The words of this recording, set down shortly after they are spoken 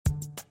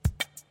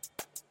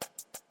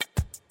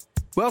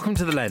Welcome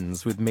to The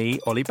Lens with me,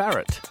 Ollie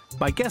Barrett.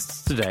 My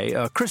guests today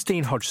are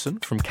Christine Hodgson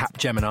from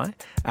CAPGEMINI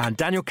and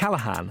Daniel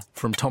Callahan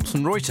from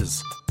Thomson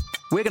Reuters.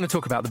 We're going to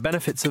talk about the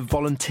benefits of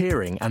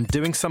volunteering and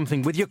doing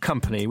something with your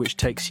company which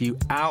takes you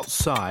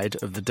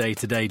outside of the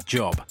day-to-day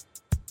job.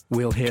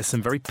 We'll hear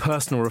some very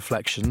personal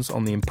reflections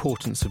on the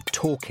importance of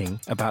talking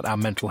about our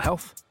mental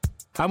health.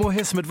 And we'll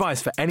hear some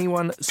advice for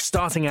anyone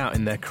starting out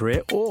in their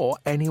career or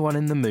anyone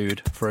in the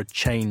mood for a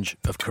change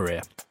of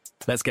career.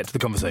 Let's get to the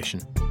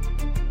conversation.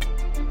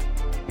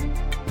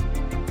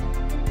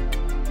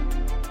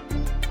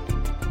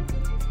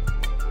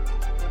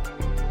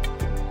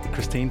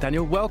 Christine,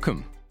 Daniel,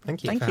 welcome.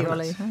 Thank you. Thank you,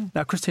 Ollie.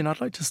 Now, Christine, I'd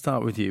like to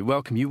start with you.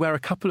 Welcome. You wear a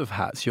couple of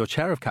hats. You're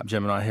chair of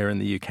CAPGEMINI here in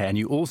the UK, and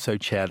you also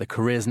chair the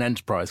Careers and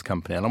Enterprise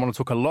Company. And I want to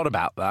talk a lot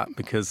about that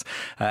because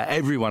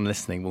everyone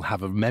listening will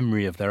have a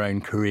memory of their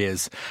own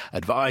careers,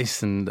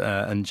 advice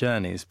and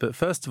journeys. But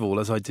first of all,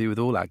 as I do with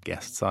all our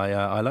guests,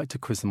 I like to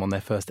quiz them on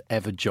their first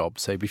ever job.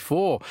 So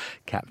before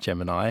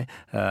CAPGEMINI,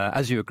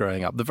 as you were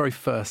growing up, the very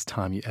first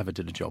time you ever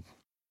did a job.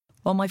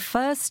 Well, my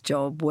first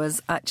job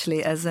was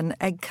actually as an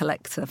egg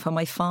collector for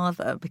my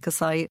father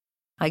because I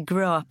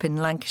grew up in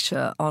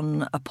Lancashire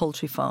on a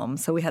poultry farm.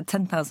 So we had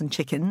 10,000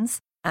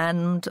 chickens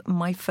and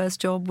my first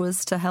job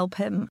was to help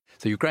him.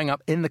 So you're growing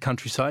up in the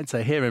countryside,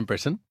 so here in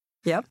Britain.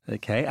 Yep.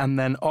 Okay, and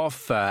then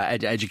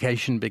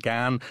education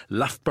began,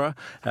 Loughborough.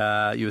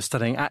 You were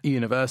studying at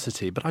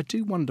university, but I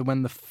do wonder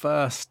when the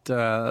first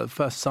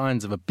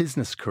signs of a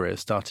business career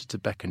started to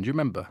beckon. Do you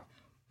remember?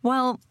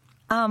 Well,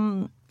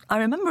 I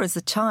remember as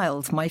a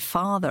child, my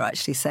father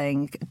actually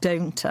saying,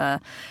 don't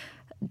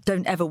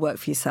ever work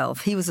for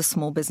yourself. He was a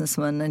small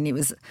businessman, and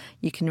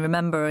you can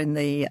remember in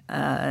the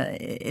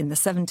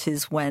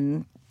 70s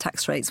when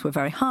tax rates were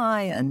very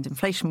high and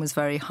inflation was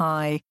very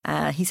high.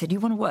 He said, you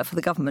want to work for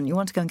the government, you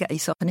want to go and get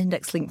yourself an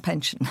index-linked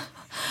pension.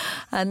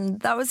 And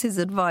that was his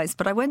advice.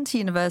 But I went to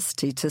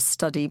university to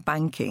study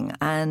banking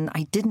and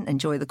I didn't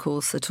enjoy the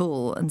course at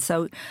all. And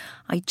so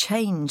I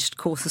changed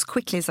course as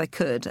quickly as I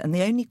could. And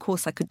the only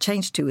course I could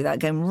change to without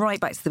going right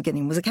back to the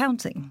beginning was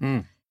accounting.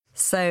 Mm.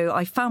 So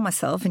I found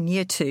myself in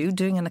year 2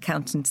 doing an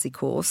accountancy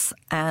course.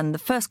 And the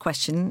first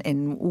question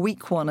in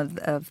week 1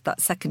 of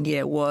that second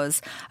year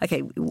was,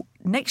 OK,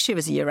 next year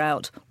is a year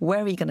out.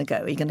 Where are you going to go?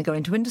 Are you going to go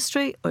into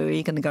industry or are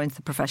you going to go into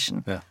the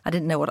profession? Yeah. I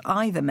didn't know what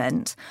either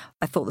meant.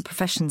 I thought the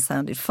profession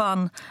sounded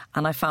fun.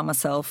 And I found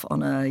myself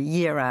on a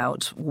year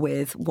out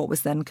with what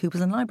was then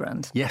Coopers &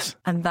 Lybrand. Yes.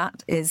 And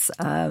that is,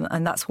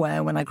 and that's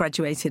where when I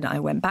graduated, I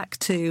went back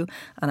to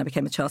and I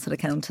became a chartered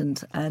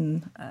accountant.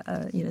 And,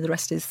 the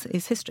rest is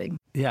history.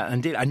 Yeah,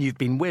 indeed. And you've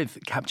been with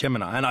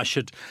CAPGEMINI, and I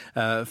should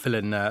fill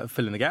in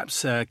the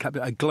gaps. A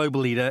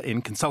global leader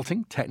in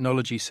consulting,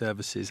 technology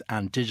services,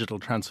 and digital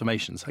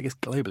transformations. I guess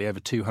globally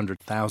over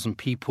 200,000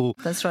 people.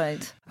 That's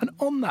right. And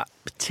on that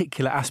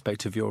particular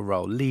aspect of your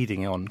role,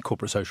 leading on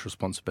corporate social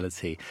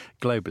responsibility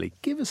globally,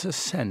 give us a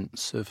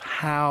sense of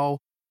how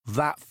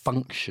that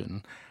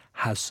function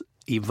has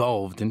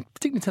evolved, and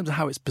particularly in terms of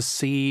how it's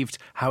perceived,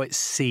 how it's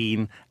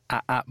seen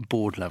at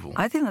board level.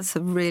 I think that's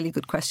a really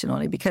good question,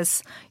 Ollie,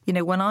 because,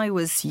 when I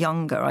was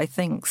younger, I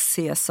think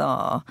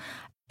CSR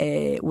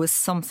was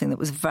something that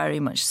was very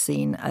much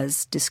seen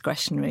as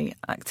discretionary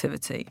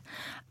activity.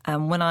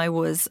 And when I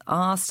was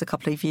asked a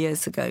couple of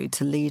years ago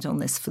to lead on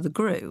this for the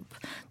group,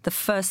 the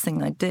first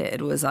thing I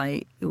did was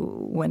I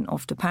went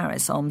off to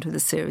Paris armed with a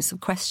series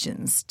of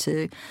questions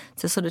to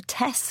sort of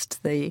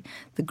test the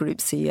group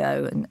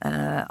CEO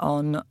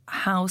on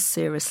how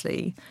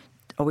seriously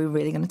are we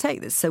really going to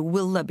take this? So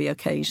will there be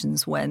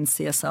occasions when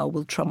CSR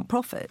will trump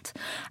profit?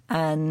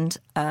 And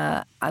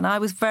I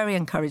was very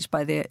encouraged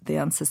by the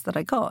answers that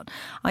I got.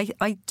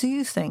 I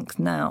do think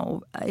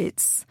now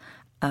it's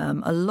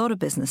a lot of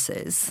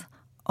businesses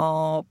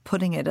are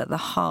putting it at the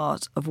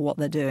heart of what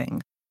they're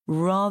doing,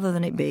 rather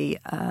than it be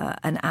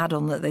an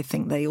add-on that they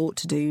think they ought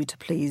to do to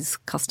please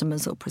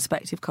customers or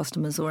prospective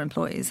customers or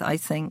employees. I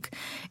think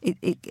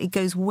it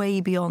goes way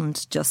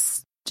beyond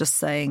just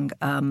saying,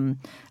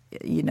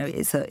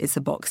 it's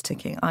a box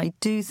ticking. I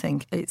do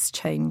think it's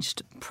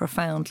changed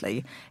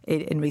profoundly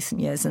in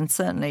recent years, and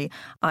certainly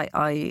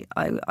I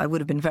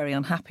would have been very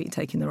unhappy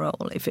taking the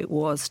role if it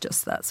was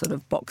just that sort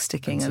of box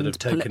ticking and sort of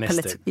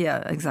tokenistic.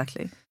 Yeah,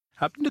 exactly.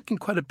 I've been looking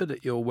quite a bit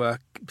at your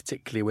work,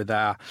 particularly with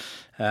our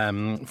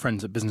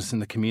friends at Business in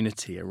the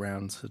Community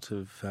around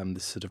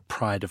this sort of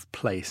pride of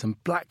place.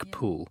 And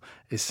Blackpool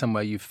is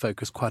somewhere you've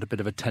focused quite a bit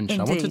of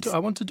attention. Indeed. I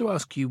wanted to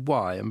ask you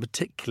why, and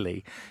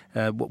particularly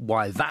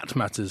why that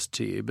matters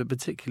to you, but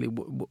particularly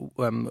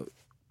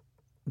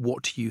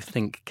what do you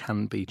think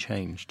can be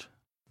changed?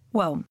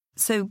 Well,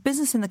 so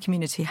Business in the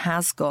Community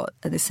has got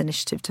this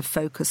initiative to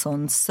focus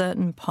on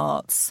certain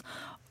parts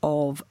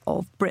of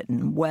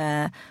Britain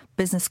where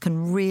business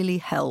can really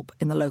help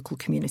in the local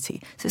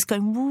community. So it's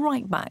going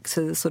right back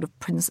to the sort of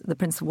the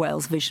Prince of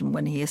Wales vision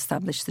when he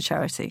established the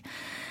charity.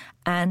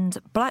 And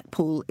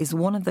Blackpool is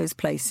one of those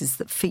places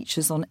that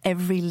features on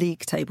every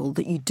league table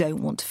that you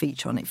don't want to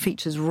feature on. It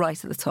features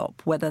right at the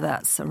top, whether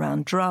that's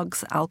around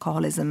drugs,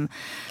 alcoholism,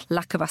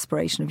 lack of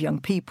aspiration of young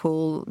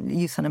people,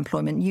 youth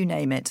unemployment, you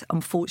name it.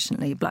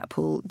 Unfortunately,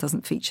 Blackpool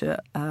doesn't feature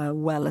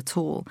well at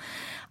all.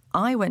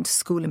 I went to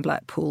school in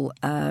Blackpool,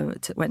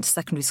 went to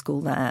secondary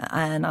school there,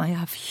 and I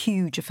have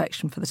huge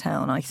affection for the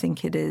town. I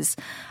think it is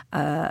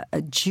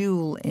a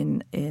jewel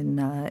in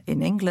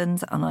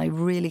England, and I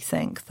really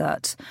think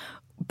that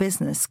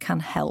business can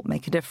help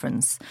make a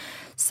difference.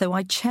 So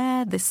I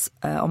chair this,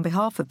 on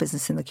behalf of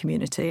business in the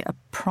community, a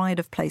Pride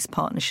of Place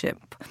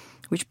partnership,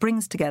 which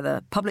brings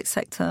together public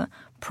sector,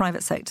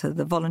 private sector,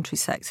 the voluntary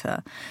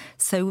sector.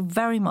 So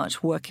very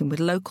much working with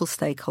local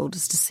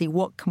stakeholders to see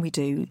what can we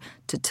do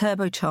to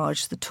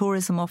turbocharge the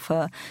tourism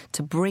offer,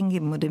 to bring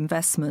inward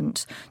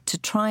investment, to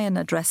try and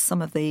address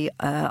some of the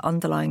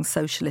underlying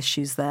social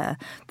issues there.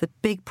 The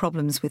big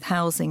problems with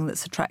housing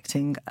that's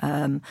attracting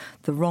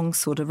the wrong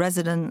sort of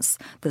residents.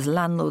 There's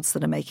landlords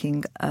that are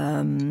making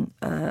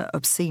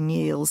obscene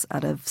yields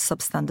out of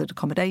substandard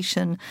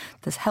accommodation.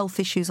 There's health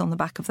issues on the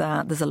back of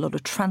that. There's a lot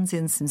of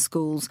transience in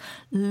schools,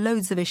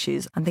 loads of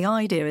issues. And the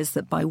idea is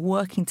that by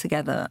working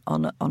together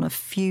on a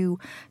few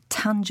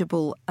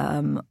tangible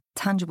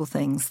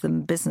things, the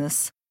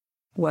business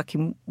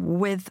working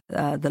with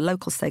the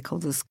local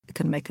stakeholders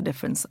can make a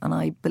difference. And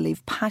I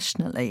believe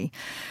passionately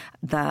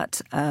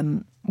that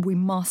we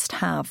must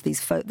have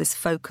this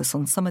focus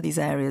on some of these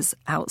areas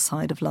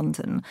outside of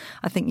London.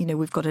 I think,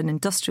 we've got an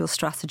industrial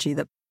strategy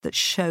that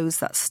shows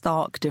that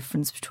stark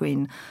difference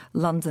between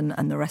London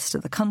and the rest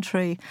of the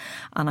country.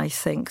 And I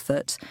think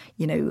that,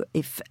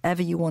 if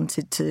ever you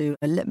wanted to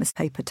a litmus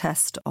paper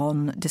test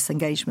on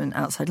disengagement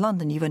outside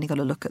London, you've only got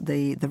to look at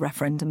the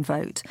referendum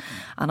vote.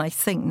 And I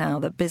think now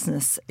that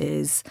business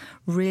is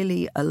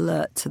really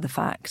alert to the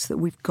fact that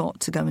we've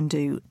got to go and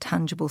do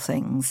tangible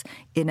things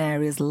in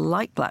areas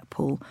like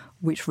Blackpool,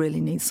 which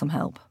really needs some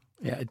help.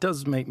 Yeah, it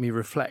does make me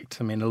reflect.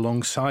 I mean,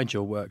 alongside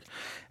your work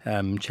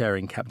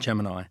chairing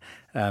CAPGEMINI,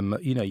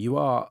 you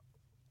are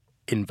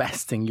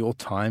investing your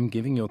time,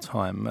 giving your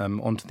time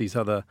onto these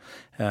other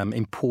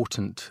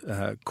important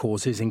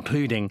causes,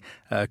 including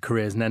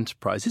careers and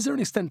enterprise. Is there an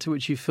extent to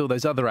which you feel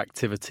those other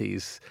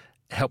activities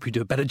help you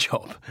do a better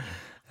job?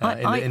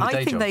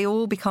 I think they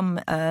all become,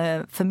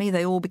 for me,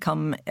 they all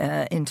become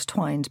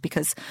intertwined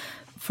because,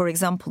 for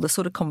example, the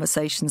sort of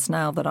conversations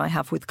now that I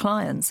have with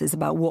clients is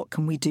about what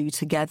can we do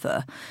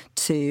together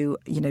to,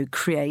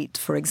 create,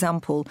 for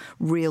example,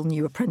 real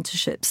new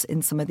apprenticeships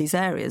in some of these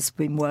areas.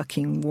 We've been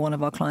working, one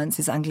of our clients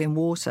is Anglian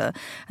Water.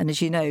 And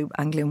as you know,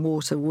 Anglian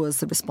Water was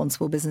the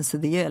Responsible Business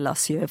of the Year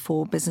last year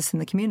for business in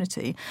the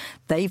community.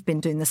 They've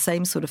been doing the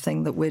same sort of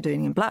thing that we're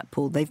doing in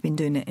Blackpool. They've been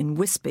doing it in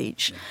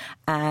Wisbech.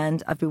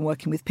 And I've been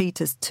working with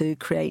Peter to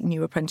create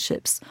new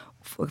apprenticeships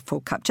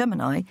for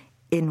CAPGEMINI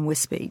in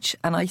Wisbech.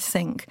 And I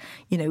think,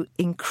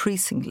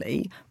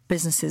 increasingly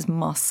businesses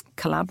must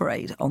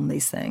collaborate on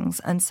these things.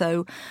 And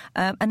so,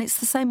 and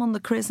it's the same on the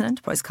Careers and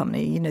Enterprise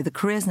Company. The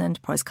Careers and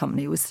Enterprise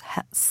Company was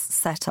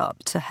set up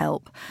to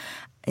help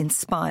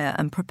inspire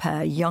and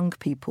prepare young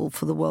people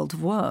for the world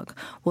of work.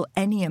 Well,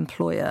 any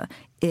employer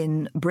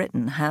in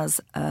Britain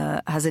has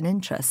an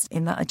interest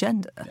in that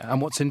agenda.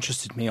 And what's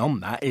interested me on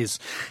that is,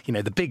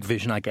 the big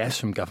vision, I guess,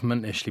 from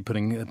government initially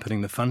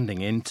putting the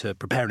funding in to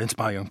prepare and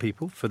inspire young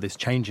people for this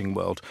changing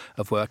world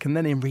of work. And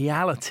then in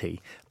reality,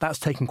 that's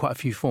taken quite a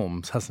few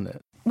forms, hasn't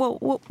it? Well,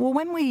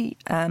 when we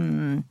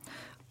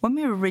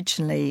were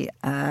originally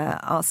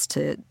asked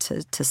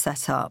to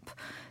set up,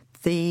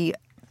 the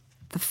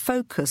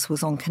focus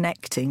was on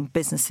connecting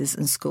businesses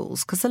and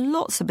schools, because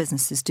lots of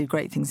businesses do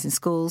great things in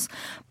schools,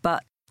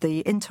 but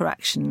the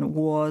interaction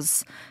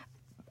was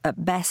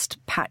at best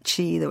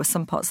patchy. There were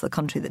some parts of the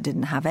country that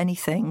didn't have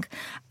anything.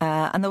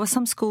 And there were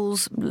some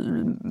schools,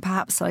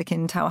 perhaps like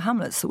in Tower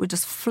Hamlets, that were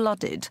just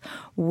flooded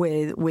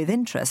with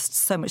interest,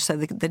 so much so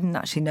they didn't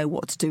actually know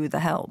what to do with the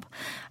help.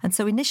 And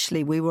so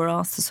initially we were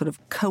asked to sort of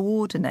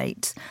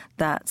coordinate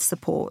that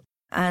support.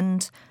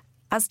 And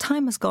as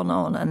time has gone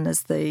on and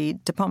as the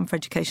Department for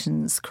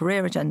Education's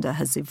career agenda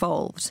has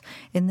evolved,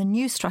 in the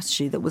new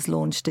strategy that was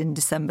launched in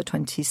December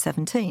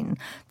 2017,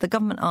 the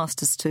government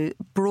asked us to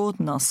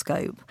broaden our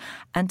scope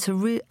and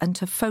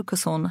to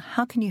focus on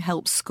how can you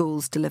help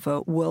schools deliver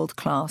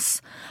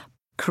world-class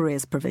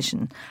careers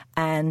provision,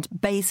 and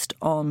based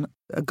on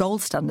a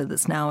gold standard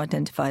that's now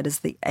identified as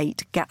the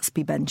 8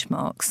 Gatsby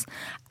benchmarks.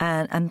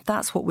 And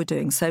that's what we're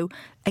doing. So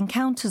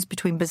encounters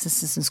between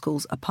businesses and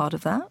schools are part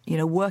of that.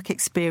 Work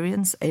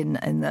experience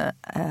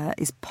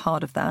is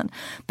part of that.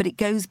 But it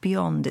goes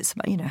beyond. It's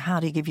about, how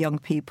do you give young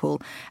people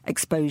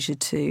exposure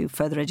to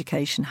further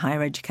education,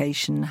 higher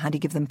education? How do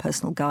you give them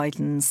personal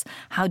guidance?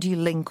 How do you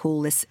link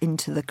all this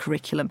into the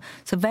curriculum?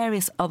 So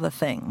various other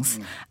things.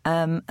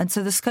 And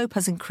so the scope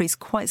has increased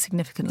quite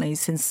significantly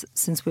since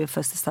we were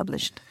first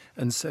established.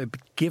 And so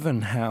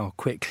given how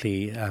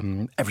quickly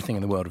everything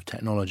in the world of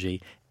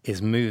technology is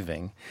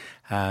moving,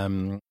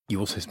 You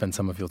also spend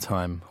some of your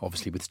time,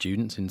 obviously, with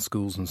students in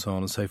schools and so on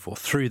and so forth.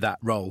 Through that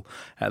role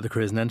at the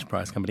Careers and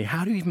Enterprise Company,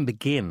 how do you even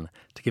begin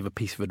to give a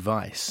piece of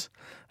advice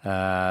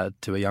to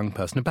a young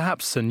person, and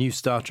perhaps a new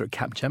starter at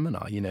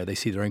CAPGEMINI? They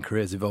see their own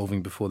careers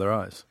evolving before their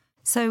eyes.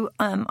 So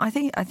I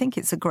think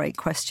it's a great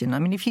question. I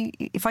mean,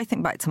 if I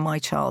think back to my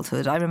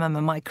childhood, I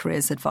remember my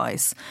careers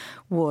advice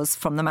was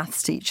from the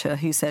maths teacher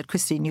who said,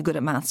 "Christine, you're good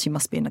at maths, you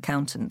must be an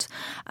accountant."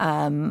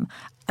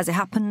 As it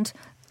happened,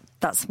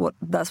 that's what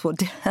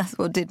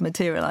did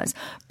materialise.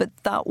 But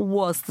that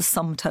was the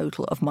sum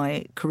total of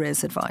my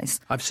careers advice.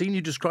 I've seen you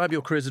describe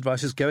your careers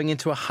advice as going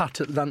into a hut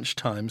at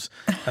lunchtimes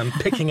and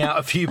picking out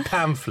a few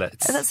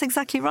pamphlets. That's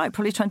exactly right,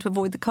 probably trying to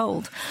avoid the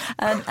cold.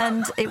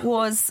 And it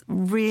was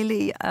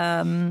really,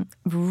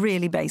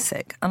 really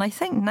basic. And I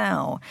think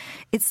now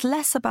it's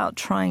less about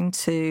trying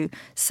to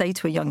say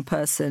to a young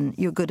person,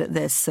 you're good at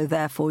this, so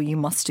therefore you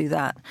must do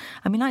that.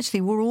 I mean,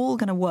 actually, we're all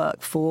going to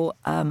work for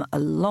a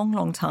long,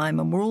 long time,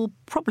 and we're all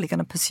probably going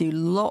to pursue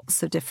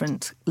lots of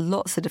different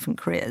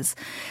careers.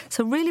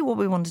 So really what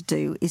we want to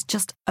do is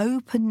just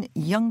open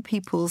young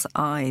people's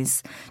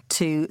eyes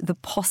to the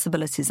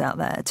possibilities out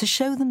there, to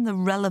show them the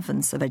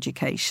relevance of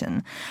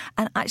education,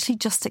 and actually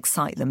just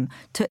excite them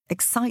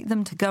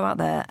to go out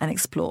there and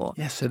explore.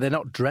 Yes, so they're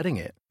not dreading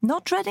it.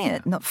 Not dreading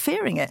it, not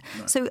fearing it.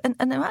 No. So,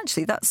 and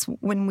actually, that's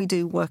when we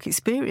do work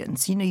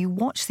experience. You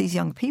watch these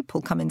young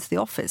people come into the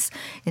office,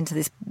 into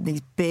these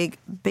big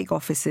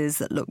offices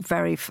that look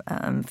very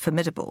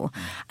formidable,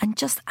 and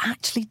just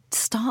actually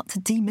start to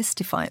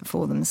demystify it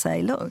for them and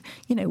say, look,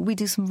 we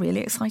do some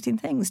really exciting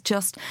things.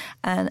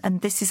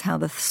 And this is how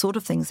the sort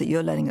of things that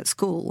you're learning at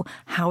school,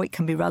 how it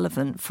can be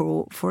relevant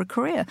for a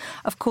career.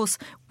 Of course,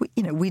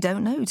 we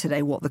don't know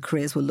today what the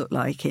careers will look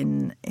like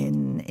in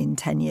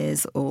 10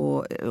 years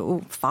or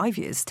 5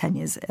 years, 10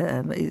 years.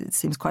 It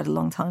seems quite a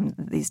long time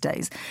these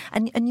days.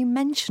 And you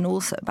mention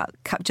also about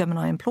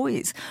CAPGEMINI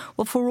employees.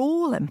 Well, for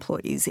all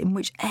employees in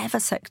whichever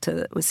sector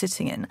that we're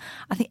sitting in,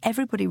 I think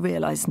everybody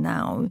realised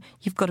now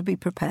you've got to be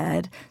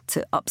prepared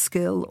to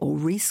upskill or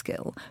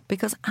reskill,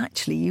 because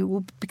actually you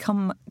will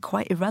become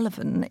quite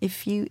irrelevant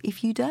if you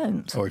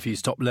don't. Or if you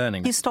stop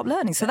learning. You stop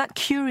learning. So that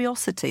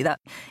curiosity, that,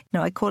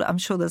 I call it, I'm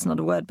sure there's not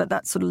a word, but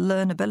that sort of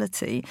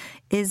learnability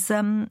is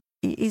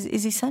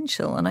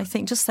essential. And I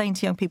think just saying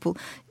to young people,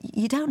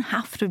 you don't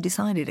have to have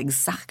decided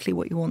exactly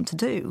what you want to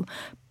do,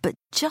 but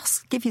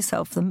just give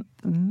yourself the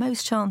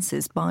most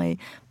chances by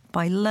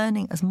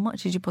learning as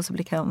much as you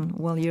possibly can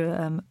while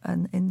you're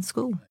in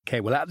school. OK,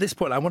 well, at this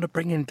point, I want to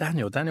bring in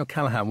Daniel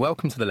Callahan.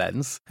 Welcome to The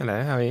Lens.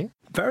 Hello, how are you?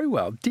 Very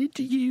well. Did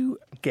you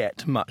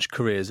get much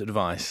careers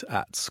advice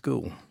at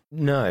school?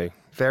 No,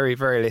 very,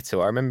 very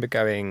little. I remember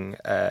going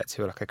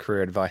to a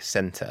career advice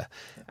centre,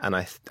 and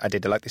I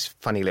did this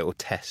funny little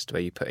test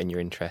where you put in your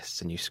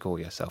interests and you score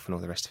yourself and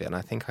all the rest of it. And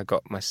I think I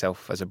got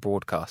myself as a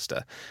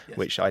broadcaster, yes,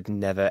 which I'd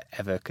never,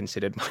 ever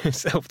considered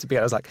myself to be.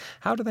 I was like,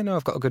 how do they know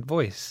I've got a good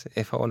voice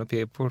if I want to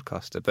be a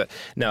broadcaster? But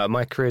no,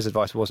 my careers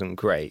advice wasn't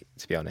great,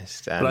 to be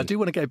honest. Well, I do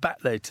want to go back,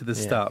 though, to the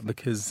start,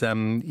 because,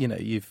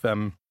 you've...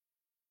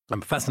 I'm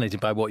fascinated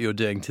by what you're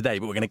doing today,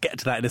 but we're going to get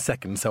to that in a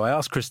second. So I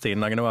asked Christine,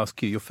 and I'm going to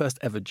ask you, your first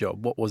ever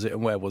job, what was it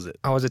and where was it?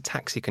 I was a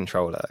taxi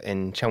controller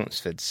in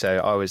Chelmsford, so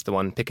I was the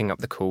one picking up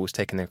the calls,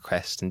 taking the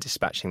requests and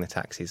dispatching the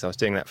taxis. I was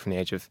doing that from the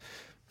age of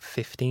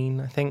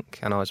 15, I think,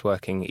 and I was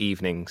working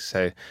evenings. So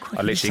I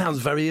literally... This sounds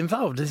very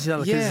involved. This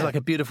is like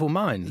a beautiful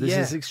mind. This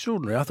is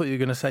extraordinary. I thought you were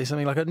going to say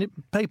something like a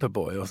paper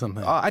boy or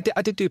something. I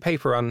did do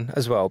paper run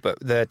as well, but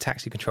the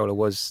taxi controller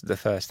was the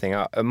first thing.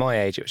 At my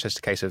age, it was just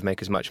a case of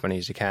make as much money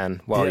as you can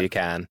while you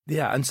can.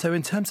 Yeah, and so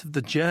in terms of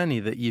the journey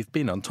that you've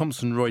been on,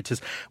 Thomson Reuters,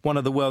 one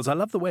of the world's, I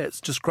love the way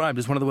it's described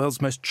as one of the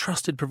world's most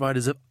trusted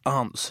providers of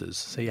answers.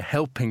 So you're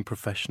helping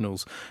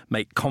professionals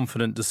make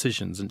confident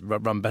decisions and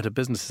run better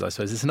businesses, I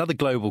suppose. It's another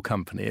global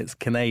company. It's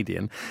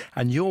Canadian.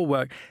 And your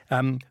work,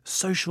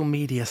 social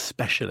media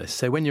specialist.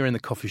 So when you're in the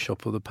coffee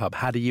shop or the pub,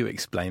 how do you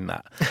explain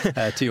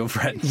that to your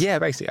friends? Yeah,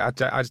 basically,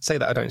 I'd say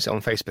that I don't sit on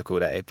Facebook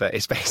all day, but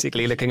it's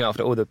basically looking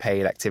after all the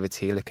paid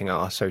activity, looking at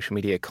our social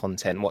media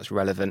content, what's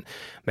relevant,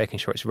 making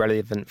sure it's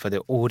relevant for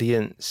the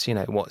audience,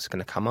 what's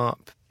going to come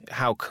up,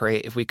 how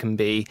creative we can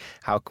be,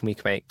 how can we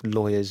make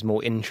lawyers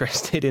more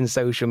interested in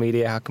social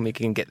media, how can we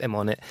get them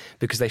on it,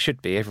 because they should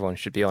be, everyone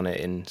should be on it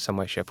in some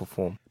way, shape or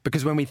form.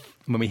 Because when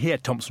we hear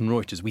Thomson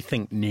Reuters, we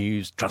think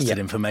news, trusted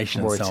information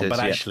and so on, but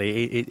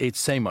actually it's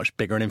so much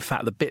bigger, and in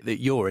fact the bit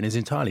that you're in is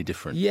entirely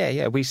different.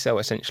 Yeah, we sell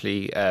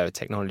essentially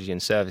technology and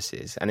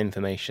services and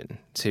information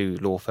to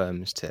law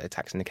firms, to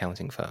tax and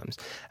accounting firms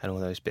and all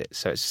those bits,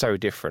 so it's so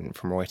different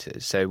from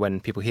Reuters. So when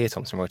people hear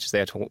Thomson Reuters,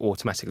 they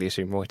automatically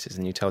assume Reuters,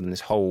 and you tell them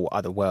this whole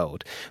other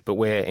world, but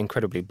we're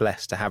incredibly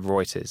blessed to have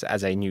Reuters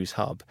as a news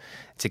hub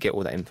to get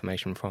all that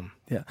information from.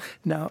 Yeah.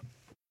 Now,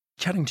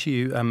 chatting to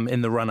you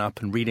in the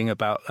run-up and reading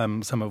about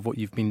some of what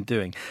you've been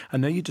doing, I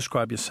know you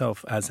describe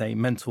yourself as a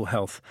mental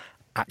health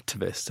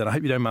activist, and I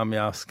hope you don't mind me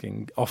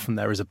asking, often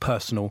there is a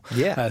personal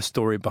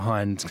story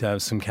behind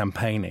some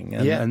campaigning,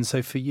 and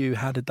so for you,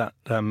 how did that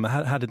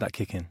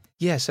kick in?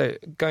 Yeah, so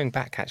going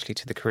back actually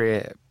to the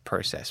career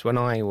process, when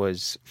I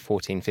was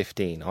 14,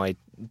 15, I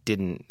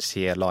didn't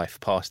see a life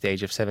past the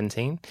age of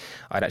 17.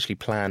 I'd actually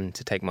planned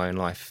to take my own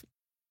life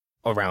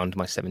around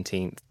my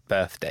 17th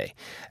birthday.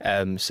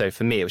 So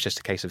for me, it was just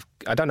a case of,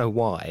 I don't know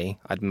why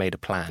I'd made a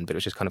plan, but it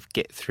was just kind of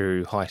get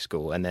through high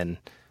school and then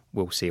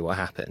we'll see what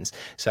happens.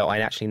 So I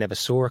actually never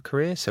saw a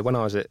career. So when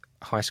I was at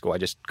high school, I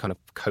just kind of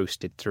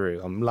coasted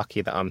through. I'm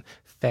lucky that I'm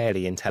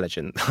fairly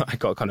intelligent. I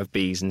got kind of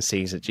B's and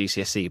C's at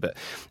GCSE, but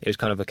it was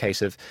kind of a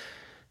case of,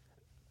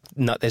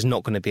 no, there's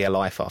not going to be a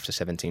life after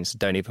 17, so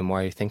don't even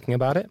worry thinking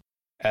about it.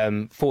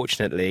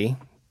 Fortunately,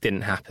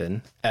 didn't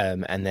happen.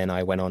 And then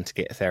I went on to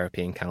get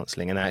therapy and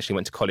counselling. And I actually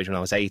went to college when I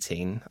was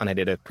 18 and I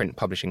did a print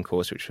publishing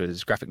course, which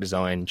was graphic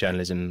design,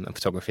 journalism and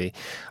photography.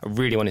 I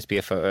really wanted to be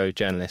a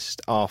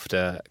photojournalist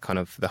after kind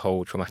of the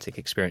whole traumatic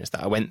experience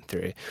that I went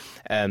through.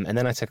 And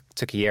then I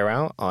took a year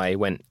out. I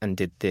went and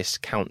did this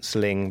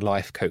counselling,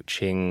 life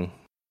coaching,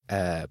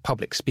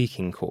 public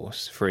speaking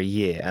course for a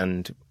year.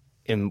 And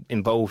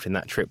involved in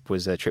that trip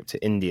was a trip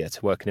to India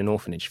to work in an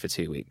orphanage for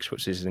 2 weeks,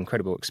 which is an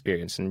incredible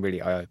experience and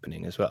really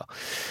eye-opening as well.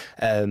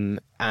 And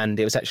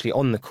it was actually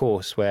on the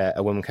course where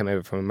a woman came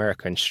over from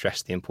America and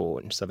stressed the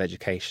importance of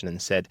education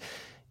and said,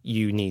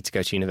 you need to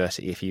go to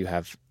university if you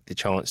have the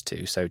chance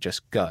to, so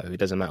just go. It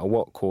doesn't matter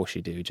what course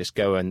you do, just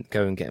go and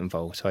get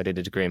involved. So I did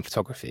a degree in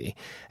photography,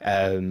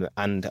 and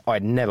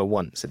I'd never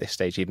once at this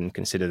stage even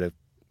considered a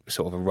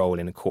sort of a role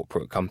in a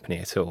corporate company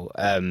at all.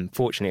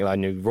 Fortunately, I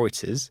knew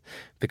Reuters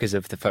because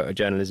of the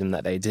photojournalism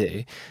that they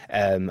do,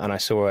 and I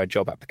saw a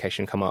job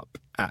application come up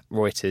at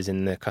Reuters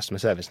in the customer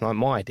service. And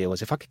my idea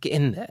was, if I could get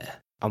in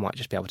there, I might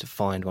just be able to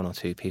find one or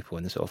two people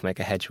and sort of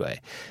make a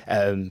headway.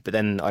 But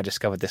then I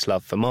discovered this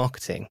love for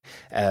marketing,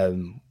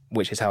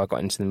 which is how I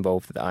got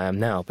involved that I am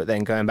now. But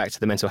then going back to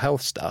the mental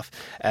health stuff,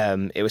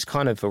 it was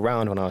kind of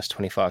around when I was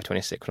 25,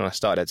 26, when I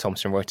started at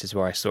Thomson Reuters,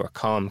 where I saw a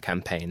Calm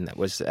campaign that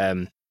was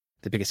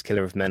the biggest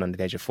killer of men under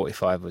the age of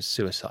 45 was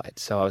suicide.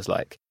 So I was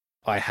like,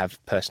 I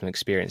have personal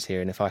experience here,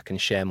 and if I can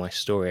share my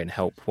story and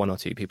help one or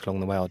two people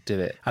along the way, I'll do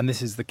it. And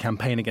this is the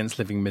Campaign Against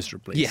Living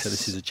Miserably. Yes. So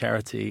this is a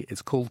charity.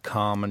 It's called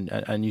Calm,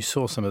 and you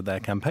saw some of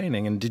their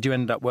campaigning. And did you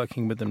end up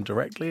working with them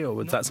directly, or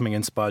was that something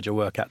inspired your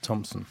work at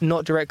Thomson?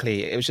 Not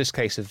directly. It was just a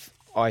case of,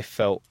 I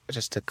felt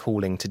just a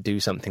calling to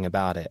do something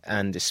about it,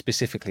 and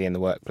specifically in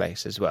the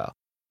workplace as well.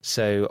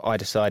 So I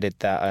decided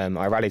that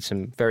I rallied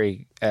some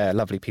very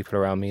lovely people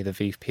around me, the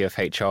VP of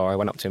HR. I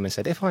went up to him and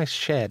said, if I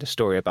shared a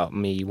story about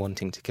me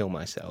wanting to kill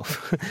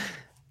myself,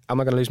 am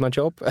I going to lose my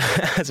job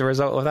as a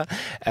result of that?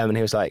 And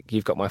he was like,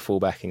 you've got my full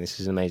backing. This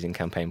is an amazing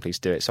campaign. Please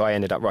do it. So I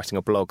ended up writing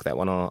a blog that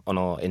went on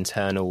our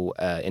internal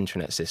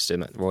intranet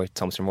system at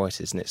Thomson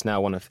Reuters. And it's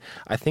now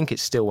I think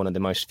it's still one of the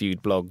most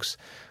viewed blogs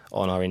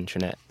on our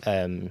intranet.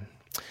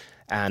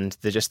 And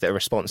the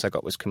response I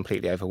got was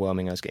completely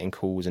overwhelming. I was getting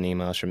calls and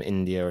emails from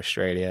India,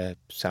 Australia,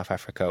 South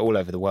Africa, all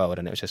over the world.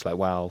 And it was just like,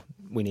 wow,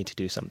 we need to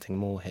do something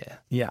more here.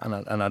 Yeah,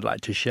 and I'd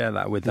like to share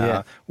that with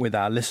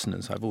our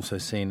listeners. I've also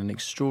seen an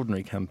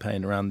extraordinary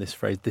campaign around this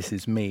phrase, "This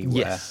is me,"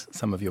 where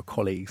some of your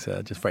colleagues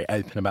are just very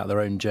open about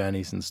their own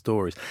journeys and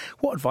stories.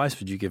 What advice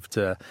would you give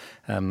to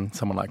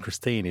someone like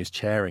Christine, who's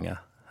chairing a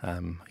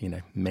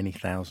many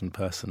thousand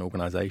person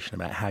organisation,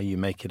 about how you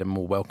make it a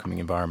more welcoming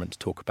environment to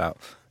talk about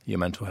your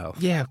mental health?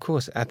 Yeah, of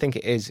course. I think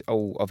it is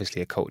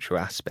obviously a cultural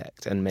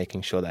aspect, and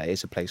making sure that it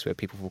is a place where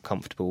people feel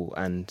comfortable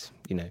and,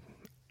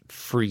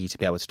 free to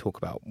be able to talk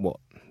about what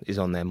is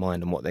on their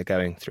mind and what they're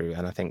going through.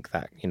 And I think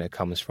that,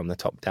 comes from the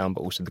top down,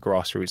 but also the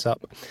grassroots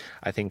up.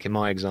 I think in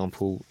my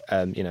example,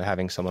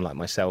 having someone like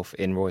myself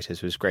in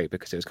Reuters was great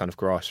because it was kind of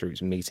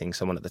grassroots meeting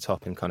someone at the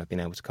top and kind of being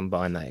able to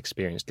combine that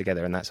experience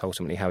together. And that's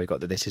ultimately how we got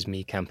the This Is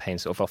Me campaign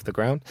sort of off the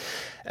ground.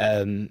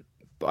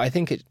 But I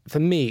think for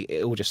me,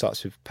 it all just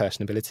starts with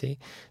personability.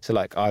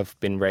 So, I've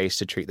been raised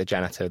to treat the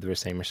janitor with the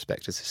same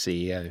respect as the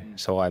CEO.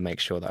 So I make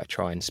sure that I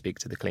try and speak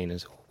to the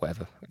cleaners or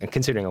whatever. And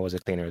considering I was a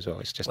cleaner as well,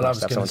 it's just nice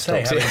to have someone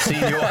to talk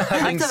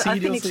to.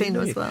 I've been a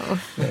cleaner as well.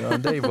 Yeah,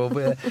 indeed.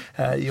 Well,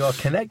 you are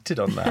connected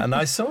on that. And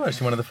I saw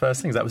actually one of the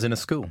first things that was in a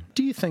school.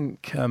 Do you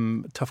think,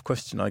 tough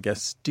question, I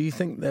guess, do you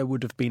think there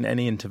would have been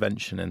any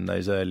intervention in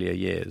those earlier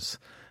years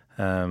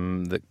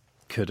that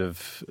could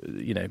have,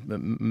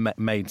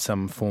 made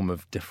some form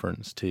of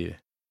difference to you?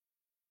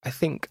 I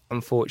think,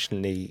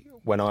 unfortunately,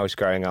 when I was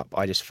growing up,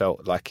 I just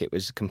felt like it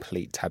was a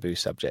complete taboo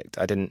subject.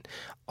 I didn't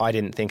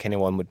think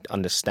anyone would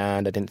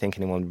understand. I didn't think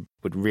anyone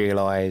would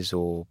realise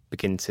or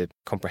begin to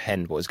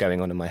comprehend what was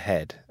going on in my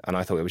head. And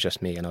I thought it was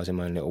just me and I was in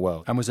my own little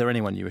world. And was there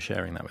anyone you were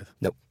sharing that with?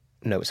 Nope.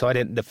 No, so I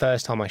didn't. The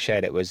first time I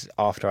shared it was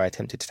after I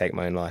attempted to take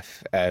my own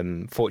life.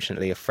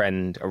 Fortunately, a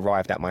friend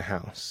arrived at my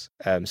house.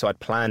 So I'd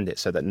planned it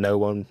so that no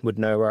one would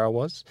know where I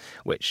was,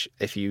 which,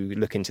 if you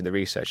look into the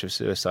research of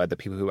suicide, the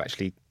people who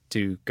actually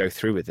do go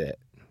through with it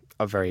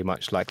are very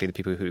much likely the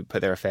people who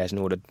put their affairs in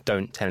order,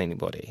 don't tell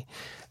anybody.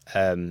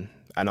 And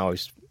I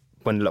was,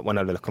 when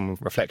I look on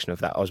reflection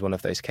of that, I was one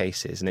of those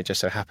cases. And it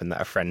just so happened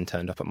that a friend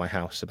turned up at my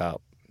house about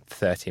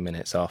 30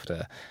 minutes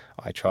after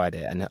I tried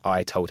it, and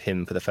I told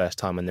him for the first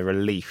time, and the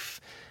relief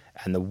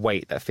and the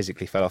weight that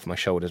physically fell off my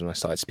shoulders when I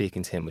started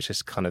speaking to him was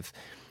just kind of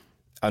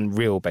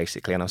unreal,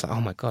 basically. And I was like,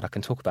 oh my God, I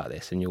can talk about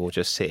this. And you're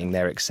just sitting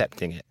there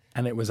accepting it.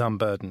 And it was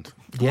unburdened.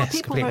 Were Yes,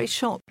 people completely. very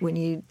shocked when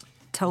you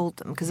told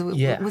them? Because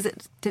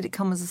did it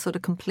come as a sort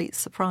of complete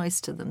surprise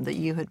to them that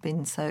you had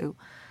been so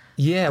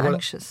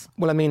anxious?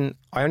 Well, I mean,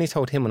 I only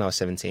told him when I was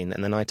 17,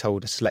 and then I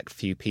told a select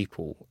few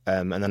people,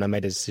 and then I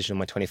made a decision on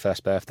my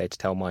 21st birthday to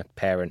tell my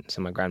parents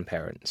and my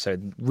grandparents. So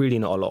really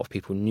not a lot of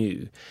people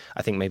knew.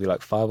 I think maybe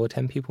like 5 or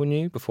 10 people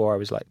knew before I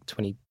was like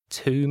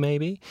 22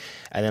 maybe.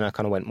 And then I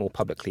kind of went more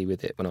publicly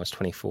with it when I was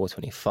 24,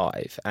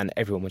 25, and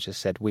everyone was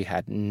just said, we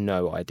had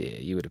no idea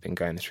you would have been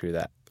going through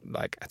that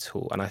like at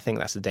all. And I think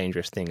that's the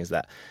dangerous thing, is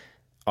that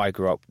I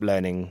grew up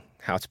learning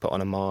how to put on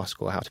a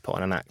mask or how to put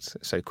on an act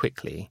so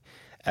quickly.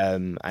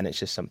 And it's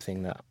just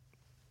something that,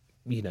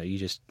 you know, you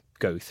just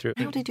go through.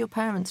 How did your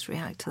parents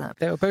react to that?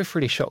 They were both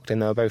really shocked,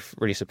 and they were both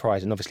really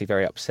surprised and obviously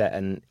very upset,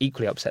 and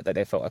equally upset that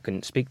they felt I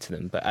couldn't speak to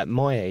them. But at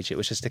my age, it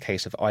was just a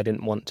case of I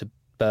didn't want to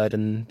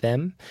burden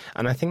them.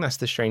 And I think that's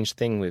the strange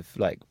thing with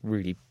like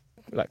really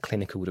like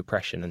clinical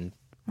depression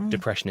and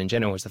depression in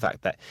general, is the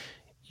fact that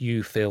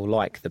you feel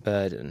like the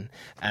burden.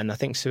 And I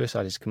think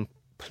suicide is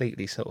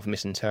completely sort of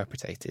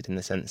misinterpreted in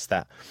the sense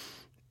that,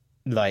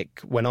 like,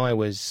 when I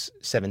was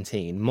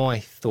 17, my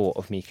thought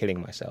of me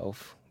killing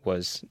myself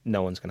was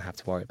no one's going to have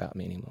to worry about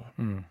me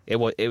anymore. It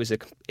was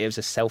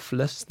a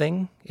selfless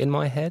thing in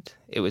my head.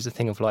 It was a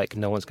thing of like,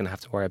 no one's going to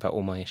have to worry about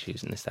all my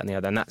issues and this, that and the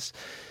other. And that's,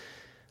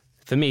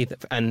 for me,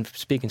 and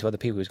speaking to other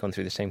people who's gone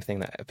through the same thing,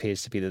 that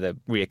appears to be the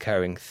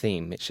reoccurring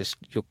theme. It's just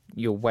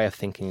your way of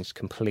thinking is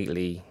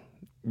completely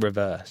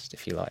reversed,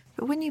 if you like.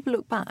 But when you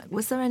look back,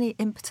 was there any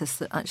impetus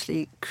that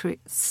actually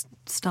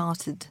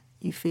started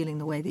you feeling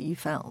the way that you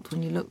felt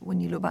when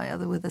you look back,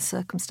 other with the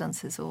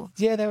circumstances? Or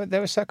yeah, there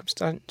was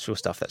circumstantial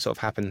stuff that sort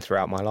of happened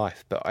throughout my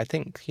life, but I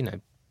think, you know,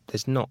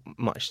 there's not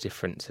much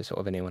different to sort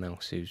of anyone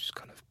else who's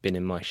kind of been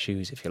in my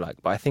shoes, if you like.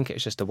 But I think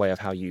it's just a way of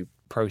how you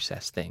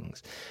process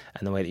things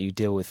and the way that you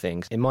deal with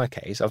things. In my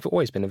case, I've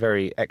always been a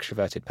very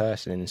extroverted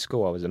person. In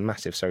school, I was a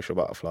massive social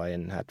butterfly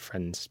and had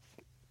friends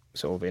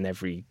sort of in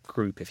every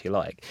group, if you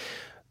like.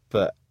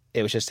 But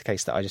it was just a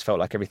case that I just felt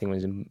like everything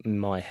was in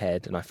my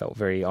head, and I felt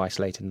very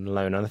isolated and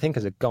alone. And I think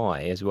as a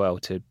guy as well,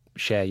 to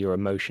share your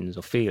emotions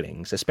or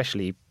feelings,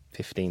 especially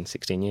 15,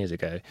 16 years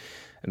ago,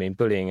 I mean,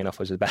 bullying enough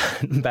was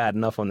bad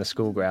enough on the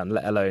school ground,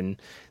 let alone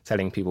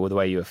telling people the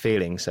way you were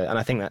feeling. So, and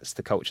I think that's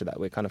the culture that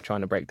we're kind of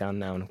trying to break down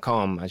now. And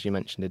Calm, as you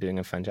mentioned, are doing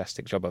a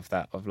fantastic job of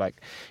that, of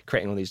like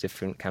creating all these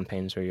different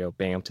campaigns where you're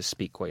being able to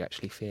speak what you're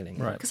actually feeling.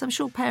 Right. Because I'm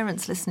sure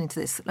parents listening to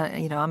this,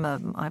 you know,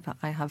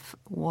 I have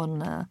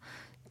one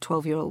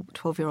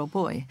 12-year-old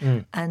boy,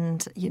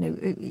 and you know,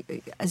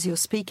 as you're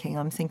speaking,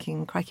 I'm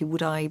thinking, crikey,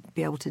 would I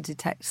be able to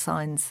detect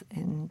signs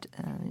in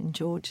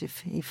George if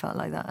he felt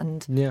like that?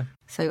 And Yeah.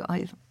 So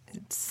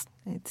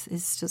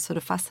it's just sort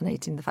of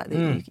fascinating, the fact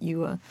that you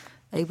were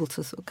able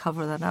to sort of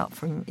cover that up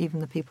from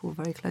even the people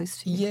very close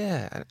to you.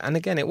 Yeah, and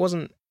again, it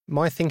wasn't,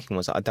 my thinking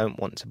was that I don't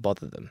want to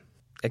bother them.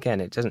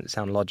 Again, it doesn't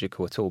sound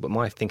logical at all, but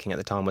my thinking at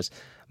the time was,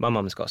 my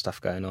mum's got stuff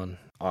going on.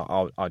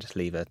 I'll just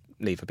leave her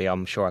be.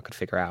 I'm sure I could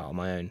figure it out on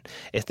my own.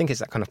 I think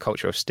it's that kind of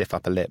culture of stiff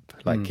upper lip,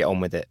 like get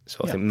on with it,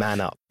 sort of thing, man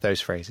up, those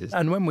phrases.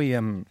 And when we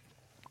and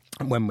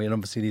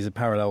obviously these are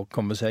parallel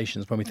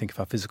conversations, when we think of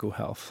our physical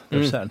health,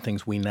 there are certain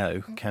things we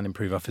know can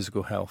improve our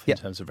physical health in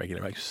terms of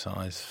regular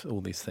exercise,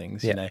 all these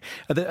things. You know,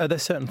 are there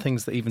certain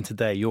things that even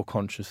today you're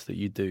conscious that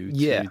you do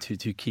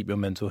to keep your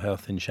mental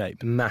health in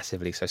shape?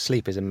 Massively. So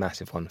sleep is a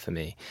massive one for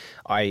me.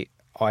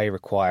 I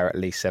require at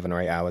least 7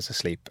 or 8 hours of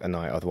sleep a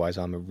night, otherwise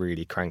I'm a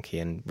really cranky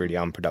and really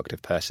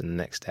unproductive person the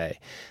next day.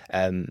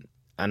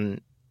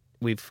 And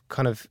we've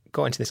kind of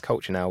got into this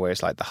culture now where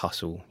it's like the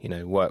hustle, you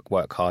know,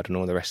 work hard and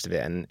all the rest of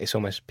it. And it's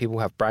almost, people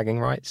have bragging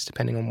rights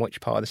depending on which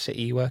part of the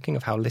city you're working,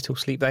 of how little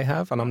sleep they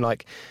have. And I'm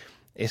like,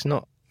 that's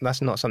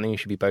not something you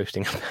should be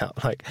boasting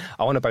about. Like,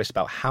 I want to boast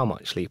about how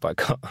much sleep I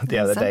got the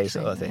other day,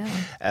 sort of thing.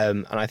 Yeah.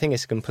 And I think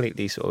it's a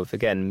completely sort of,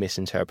 again,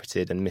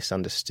 misinterpreted and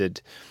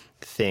misunderstood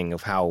thing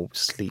of how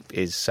sleep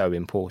is so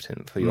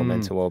important for your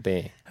mental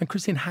well-being. And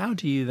Christine, how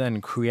do you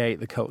then create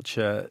the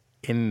culture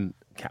in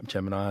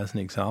CAPGEMINI, as an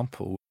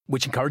example,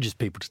 which encourages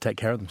people to take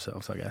care of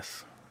themselves, I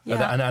guess?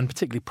 Yeah. And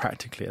particularly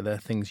practically, are there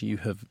things you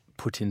have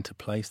put into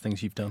place,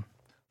 things you've done?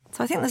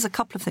 So I think there's a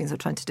couple of things we're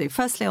trying to do.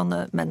 Firstly, on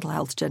the mental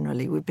health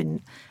generally, we've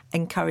been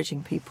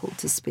encouraging people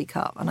to speak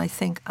up. And I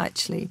think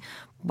actually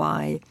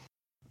by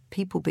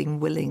people being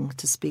willing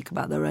to speak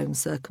about their own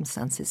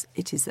circumstances,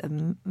 it is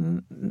a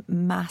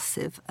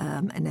massive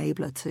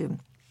enabler to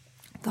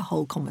the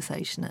whole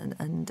conversation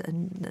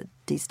and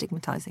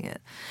destigmatising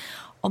it.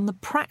 On the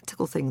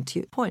practical thing, to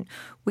your point,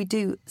 we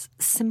do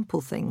simple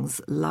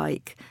things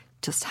like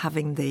just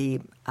having the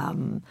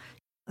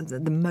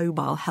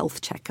mobile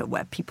health checker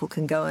where people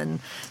can go and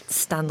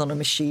stand on a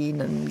machine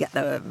and get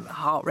their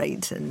heart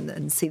rate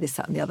and see this,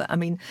 that and the other. I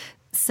mean,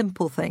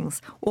 simple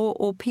things.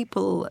 Or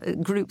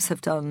groups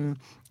have done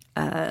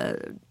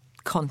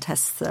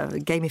contests,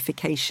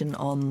 gamification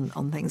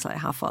on things like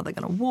how far they're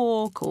going to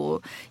walk,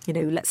 or,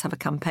 let's have a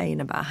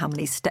campaign about how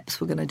many steps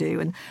we're going to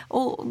do,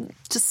 or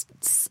just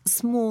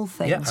small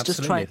things,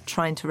 just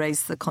trying to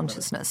raise the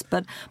consciousness.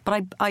 But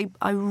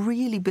I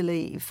really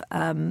believe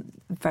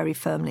very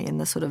firmly in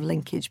the sort of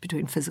linkage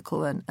between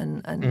physical and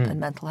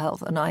mental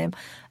health, and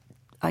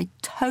I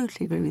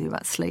totally agree with you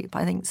about sleep.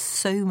 I think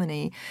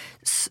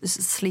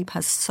sleep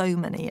has so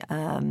many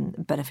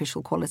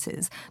beneficial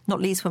qualities, not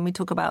least when we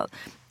talk about,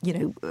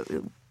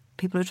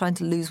 people are trying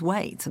to lose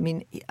weight. I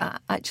mean,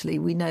 actually,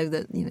 we know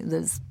that,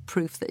 there's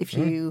proof that if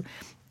you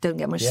don't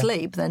get much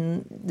sleep,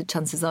 then the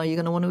chances are you're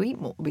going to want to eat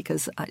more,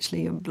 because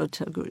actually your blood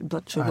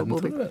sugar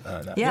will be.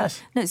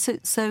 Yes. No.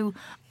 So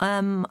I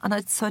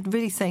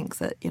really think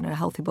that a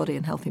healthy body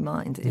and healthy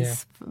mind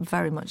is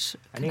very much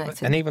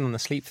connected. And even on the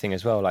sleep thing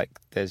as well, like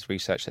there's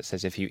research that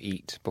says if you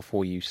eat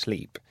before you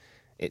sleep,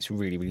 it's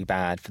really, really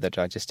bad for the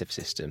digestive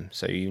system.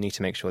 So you need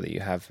to make sure that you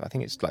have, I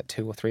think it's like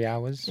 2 or 3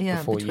 hours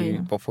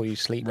before you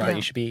sleep that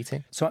you should be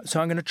eating. So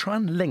I'm going to try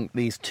and link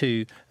these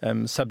two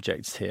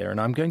subjects here,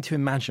 and I'm going to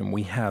imagine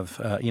we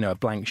have, a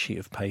blank sheet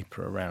of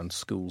paper around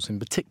schools, in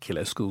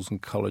particular schools and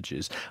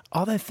colleges.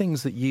 Are there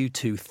things that you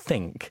two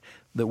think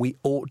that we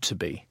ought to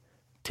be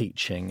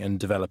teaching and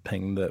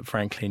developing that,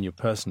 frankly, in your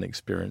personal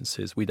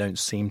experiences, we don't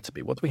seem to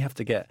be? What do we have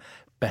to get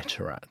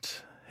better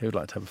at? Who would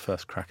like to have a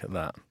first crack at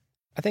that?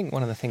 I think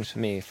one of the things for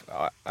me,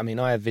 I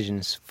have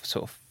visions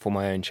for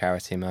my own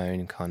charity, my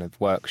own kind of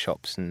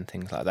workshops and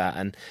things like that.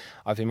 And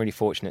I've been really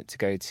fortunate to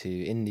go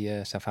to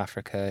India, South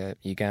Africa,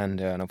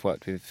 Uganda, and I've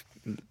worked with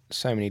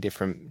so many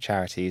different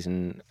charities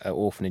and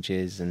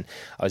orphanages. And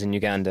I was in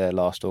Uganda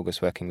last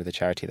August working with a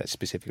charity that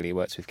specifically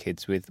works with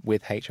kids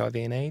with HIV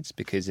and AIDS,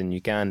 because in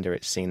Uganda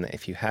it's seen that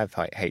if you have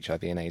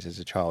HIV and AIDS as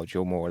a child,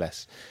 you're more or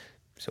less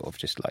sort of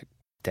just like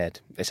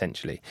dead,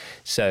 essentially.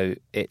 So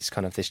it's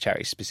kind of, this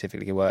charity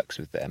specifically works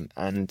with them,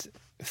 and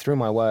through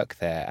my work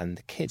there, and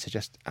the kids are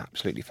just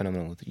absolutely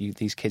phenomenal.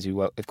 These kids who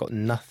work, they've got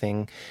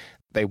nothing.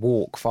 They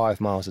walk 5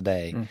 miles a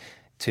day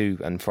to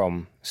and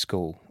from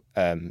school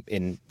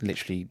in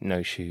literally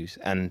no shoes,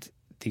 and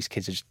these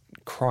kids are just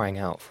crying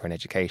out for an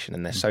education,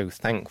 and they're so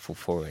thankful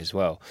for it as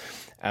well.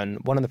 And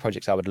one of the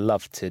projects I would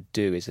love to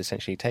do is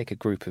essentially take a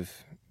group of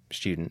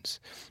students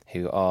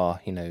who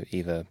are,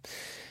 either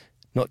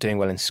not doing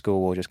well in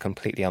school or just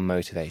completely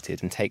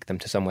unmotivated, and take them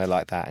to somewhere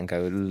like that and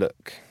go,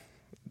 look,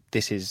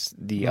 this is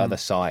the other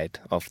side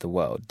of the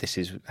world. This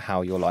is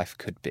how your life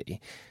could be.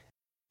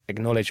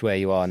 Acknowledge where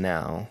you are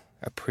now.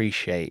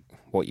 Appreciate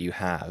what you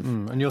have.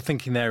 And your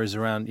thinking there is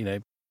around,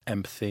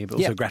 empathy, but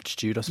also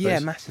gratitude, I suppose. Yeah,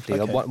 massively.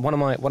 Okay. One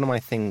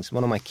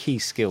of my key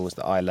skills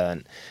that I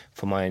learned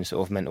for my own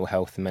sort of mental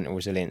health and mental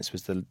resilience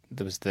was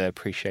the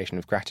appreciation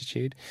of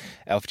gratitude,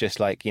 of just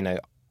like,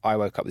 I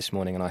woke up this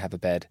morning and I have a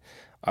bed.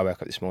 I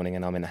woke up this morning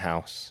and I'm in a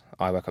house.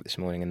 I woke up this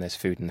morning and there's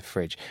food in the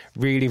fridge.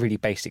 Really, really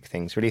basic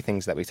things, really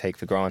things that we take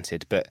for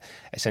granted, but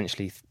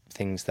essentially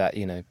things that,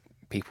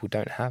 people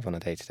don't have on a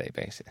day-to-day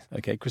basis.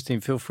 Okay,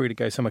 Christine, feel free to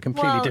go somewhere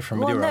completely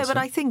different with your answer.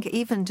 But I think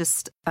even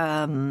just,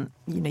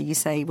 you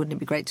say, wouldn't it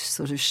be great to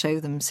sort of show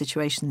them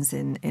situations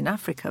in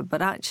Africa?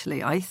 But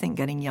actually, I think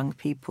getting young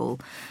people,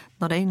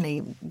 not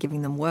only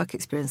giving them work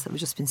experience that we've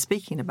just been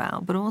speaking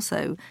about, but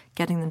also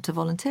getting them to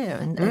volunteer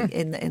in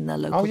their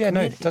local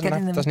community. It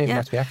doesn't even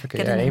have to be Africa.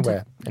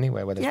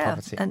 Anywhere where there's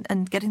poverty.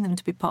 And getting them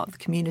to be part of the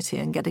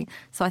community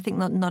so I think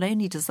not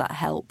only does that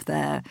help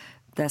their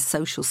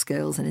social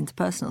skills and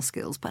interpersonal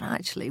skills, but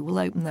actually will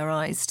open their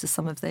eyes to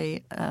some of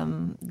the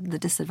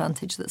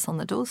disadvantage that's on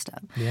the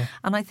doorstep. Yeah.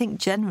 And I think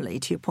generally,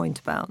 to your point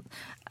about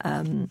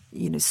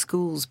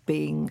schools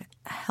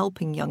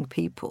helping young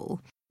people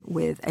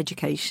with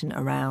education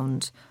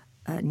around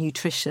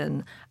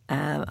nutrition.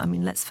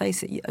 Let's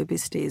face it,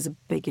 obesity is a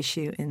big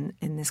issue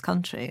in this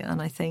country,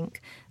 and I think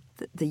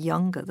the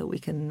younger that we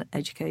can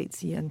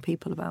educate young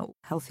people about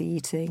healthy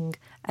eating,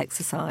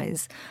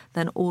 exercise,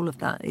 then all of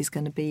that is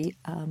going to be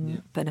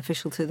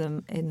beneficial to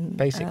them in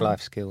basic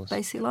life skills.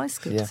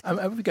 Yeah.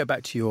 If we go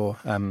back to your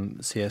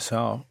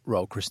CSR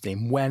role,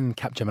 Christine, when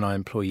Capgemini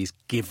employees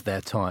give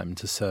their time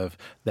to serve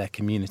their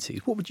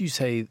communities, what would you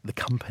say the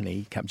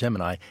company,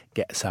 Capgemini,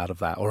 gets out of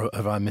that? Or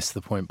have I missed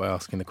the point by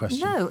asking the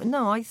question?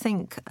 No, I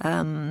think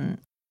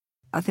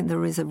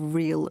there is a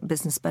real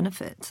business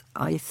benefit.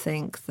 I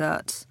think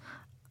that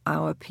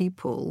our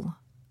people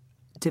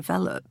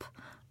develop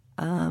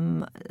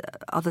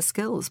other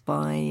skills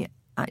by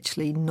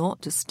actually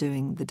not just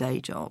doing the day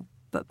job,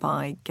 but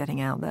by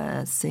getting out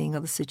there, seeing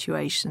other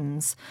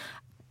situations,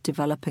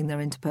 developing their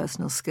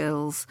interpersonal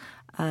skills,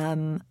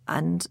 and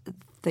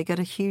they get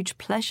a huge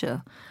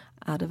pleasure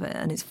out of it,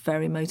 and it's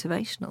very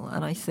motivational.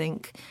 And I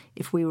think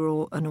if we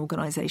were an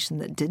organisation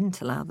that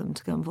didn't allow them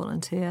to go and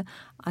volunteer,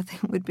 I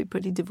think we'd be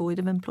pretty devoid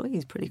of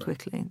employees pretty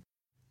quickly.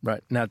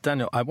 Right. Now,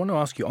 Daniel, I want to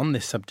ask you on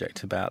this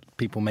subject about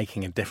people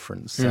making a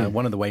difference.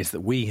 One of the ways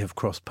that we have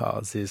crossed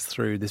paths is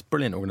through this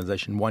brilliant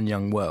organisation, One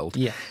Young World.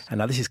 Yes. And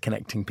now this is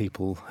connecting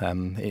people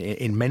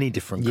in many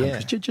different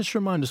countries. Just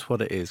remind us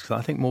what it is, because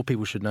I think more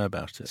people should know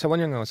about it. So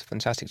One Young World is a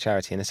fantastic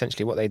charity, and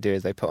essentially what they do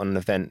is they put on an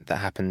event that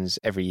happens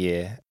every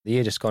year. The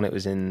year just gone, it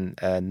was in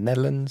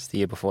Netherlands. The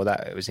year before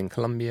that, it was in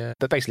Colombia.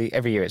 But basically,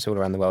 every year it's all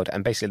around the world.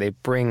 And basically, they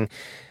bring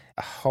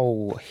a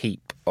whole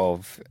heap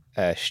of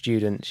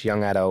students,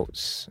 young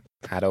adults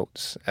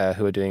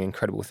who are doing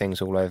incredible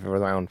things all over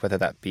around, whether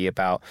that be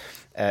about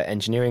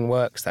engineering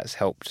works that's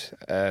helped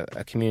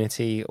a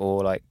community,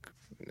 or like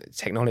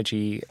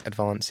technology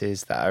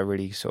advances that are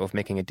really sort of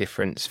making a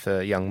difference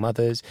for young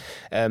mothers.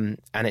 And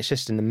it's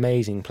just an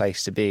amazing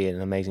place to be, and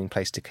an amazing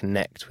place to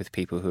connect with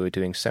people who are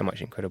doing so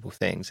much incredible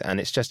things. And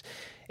it's just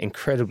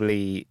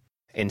incredibly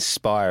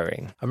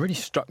inspiring. I'm really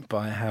struck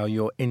by how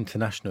your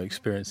international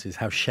experiences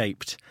have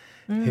shaped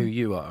who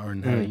you are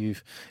and how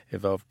you've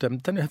evolved.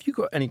 Daniel, have you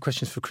got any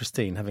questions for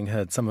Christine, having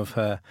heard some of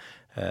her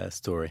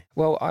story?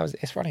 Well,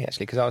 it's funny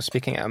actually, because I was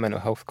speaking at a mental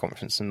health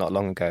conference not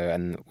long ago,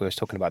 and we were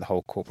talking about the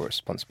whole corporate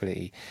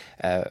responsibility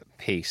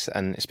piece,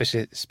 and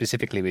especially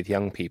specifically with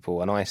young people.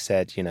 And I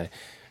said,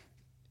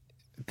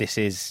 this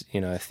is,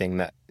 a thing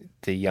that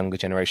the younger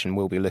generation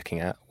will be looking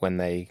at when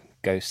they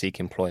go seek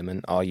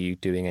employment. Are you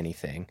doing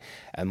anything?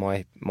 And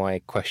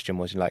my question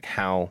was like,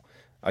 how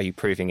are you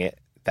proving it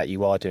that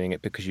you are doing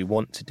it because you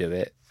want to do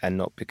it and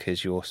not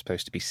because you're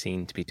supposed to be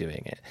seen to be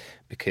doing it?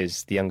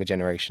 Because the younger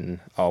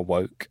generation are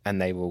woke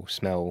and they will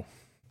smell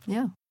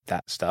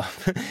that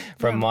stuff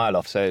from a mile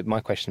off. So my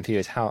question for you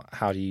is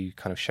how do you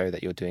kind of show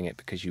that you're doing it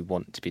because you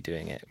want to be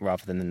doing it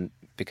rather than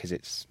because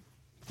it's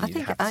I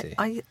think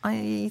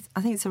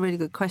it's a really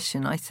good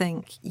question. I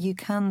think you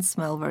can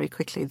smell very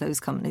quickly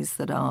those companies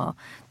that are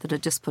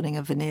just putting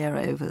a veneer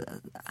over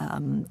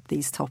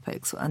these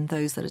topics, and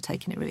those that are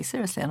taking it really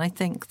seriously. And I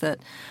think that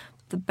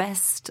the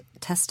best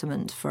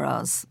testament for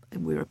us,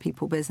 we're a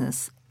people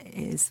business,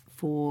 is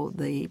for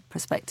the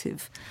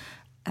prospective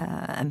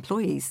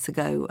employees to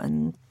go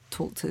and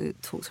talk to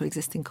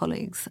existing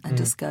colleagues and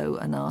just go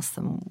and ask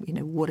them,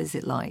 what is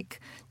it like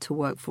to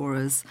work for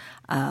us?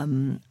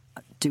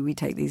 Do we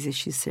take these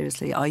issues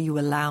seriously? Are you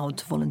allowed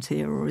to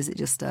volunteer, or is it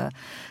just a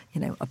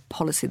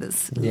policy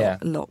that's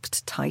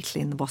locked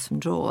tightly in the bottom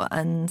drawer?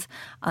 And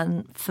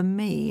for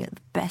me,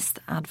 the best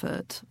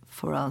advert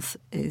for us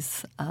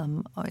is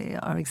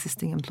our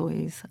existing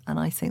employees, and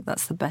I think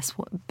that's the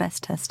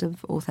best test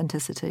of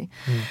authenticity.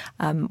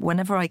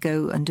 Whenever I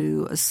go and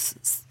do a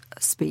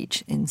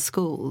speech in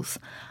schools,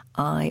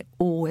 I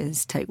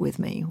always take with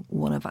me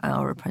one of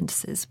our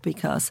apprentices,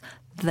 because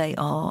they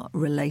are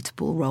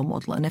relatable role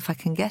model. And if I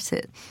can get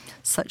it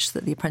such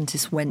that the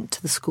apprentice went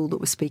to the school that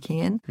we're speaking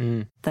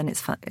in, then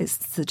it's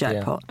the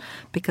jackpot.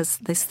 Because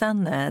they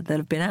stand there,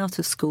 they've been out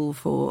of school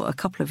for a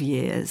couple of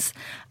years,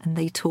 and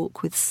they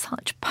talk with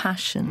such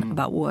passion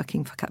about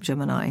working for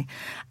CAPGEMINI.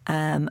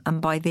 And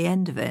by the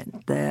end of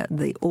it,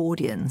 the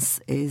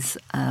audience is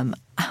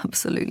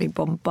absolutely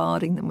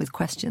bombarding them with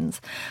questions.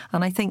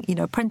 And I think,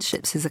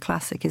 apprenticeships is a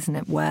classic, isn't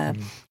it, where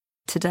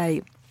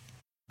today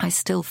I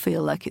still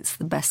feel like it's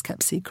the best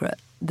kept secret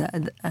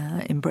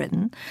in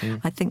Britain.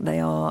 I think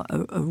they are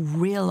a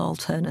real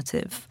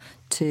alternative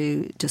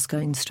to just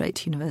going straight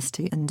to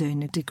university and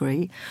doing a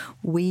degree.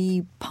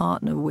 We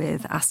partner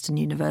with Aston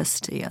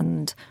University,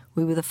 and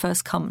we were the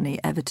first company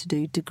ever to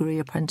do degree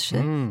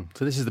apprenticeship.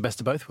 So this is the best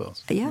of both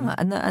worlds. Yeah,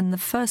 and the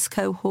first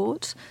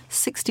cohort,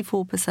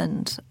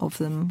 64% of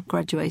them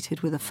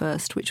graduated with a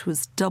first, which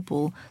was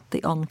double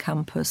the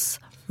on-campus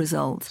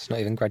result. It's not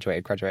even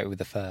graduated with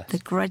the first. They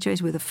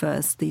graduated with a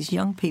first. These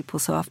young people,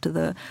 so after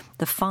the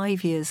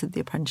 5 years of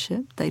the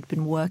apprenticeship, they'd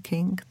been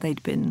working,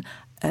 they'd been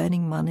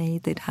earning money,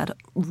 they'd had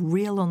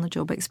real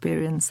on-the-job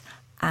experience,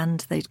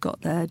 and they'd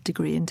got their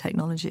degree in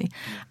technology.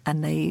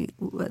 And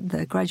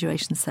their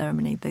graduation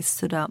ceremony, they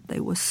stood up,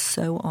 they were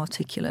so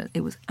articulate.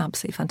 It was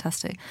absolutely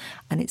fantastic.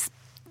 And it's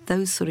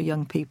those sort of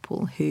young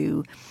people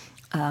who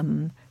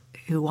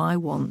I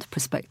want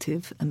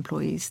prospective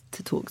employees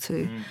to talk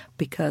to,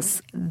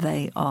 because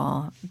they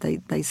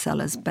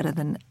sell us better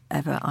than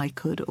ever I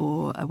could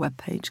or a web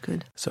page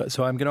could. So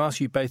I'm going to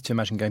ask you both to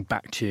imagine going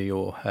back to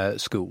your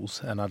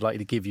schools, and I'd like you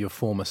to give your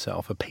former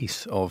self a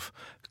piece of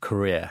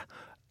career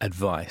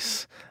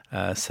advice.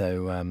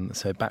 So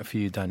back for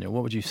you, Daniel.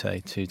 What would you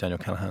say to Daniel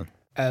Callahan?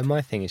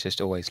 My thing is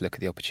just always look at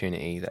the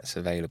opportunity that's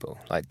available.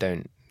 Like,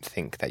 don't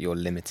think that you're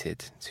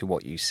limited to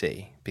what you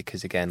see,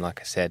 because again,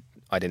 like I said,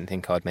 I didn't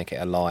think I'd make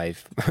it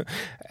alive,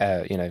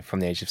 from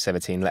the age of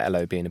 17, let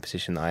alone be in a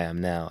position that I am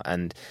now.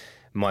 And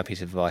my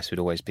piece of advice would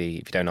always be,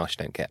 if you don't ask,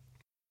 you don't get,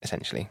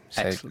 essentially.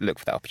 So Excellent. Look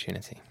for that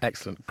opportunity.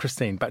 Excellent.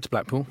 Christine, back to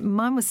Blackpool.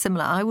 Mine was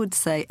similar. I would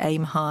say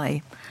aim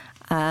high.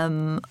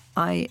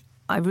 I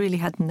really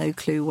had no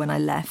clue when I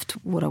left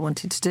what I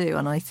wanted to do,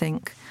 and I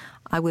think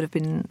I would have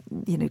been,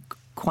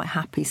 quite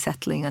happy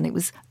settling, and it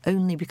was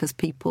only because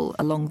people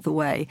along the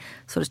way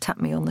sort of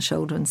tapped me on the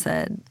shoulder and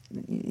said,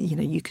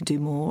 you could do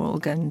more, or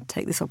go and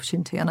take this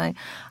opportunity. And I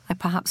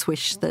perhaps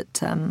wish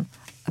that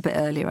a a bit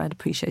earlier, I'd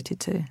appreciate it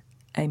to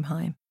aim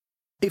high.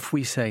 If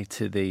we say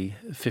to the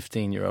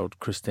 15-year-old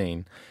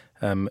Christine,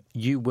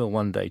 you will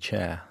one day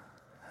chair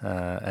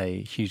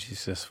a hugely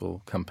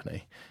successful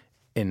company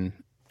in,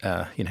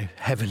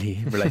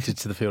 heavily related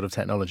to the field of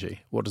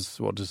technology, what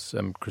does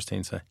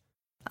Christine say?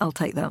 I'll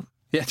take that.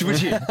 Yeah,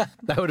 would you?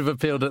 That would have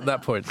appealed at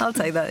that point. I'll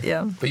take that,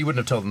 yeah. But you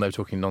wouldn't have told them they were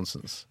talking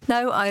nonsense?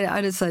 No,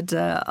 I'd have said,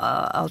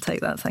 I'll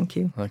take that, thank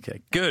you.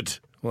 OK, good.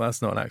 Well,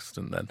 that's not an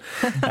accident then.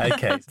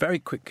 OK, very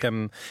quick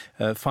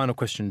final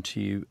question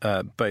to you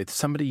both.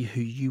 Somebody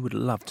who you would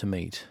love to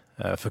meet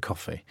for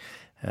coffee.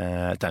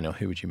 Daniel,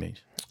 who would you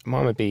meet?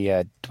 Mine would be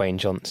Dwayne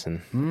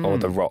Johnson or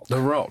The Rock.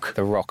 The Rock.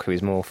 The Rock, who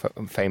is more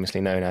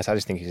famously known as. I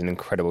just think he's an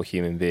incredible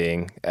human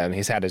being.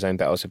 He's had his own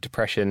battles of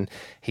depression.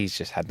 He's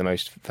just had the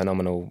most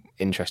phenomenal,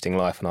 interesting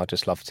life, and I'd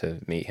just love to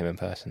meet him in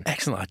person.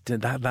 Excellent.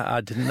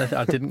 I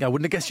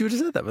wouldn't have guessed you would have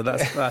said that, but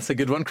that's a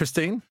good one,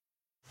 Christine.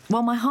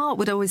 Well, my heart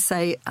would always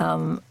say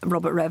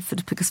Robert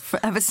Redford, because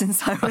ever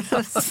since I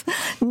was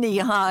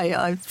knee-high,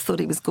 I thought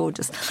he was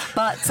gorgeous.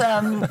 But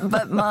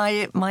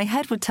my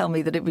head would tell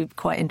me that it would be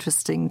quite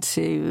interesting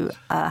to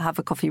have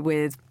a coffee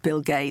with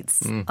Bill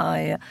Gates.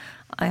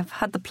 I've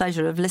had the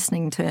pleasure of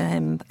listening to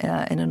him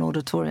in an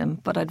auditorium,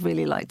 but I'd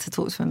really like to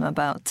talk to him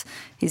about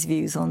his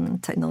views on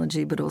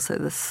technology, but also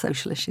the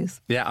social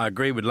issues. Yeah, I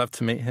agree. We'd love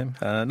to meet him.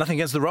 Nothing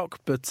against The Rock,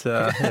 but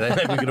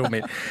maybe we could all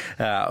meet.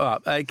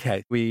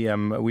 OK,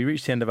 we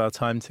reached the end of our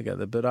time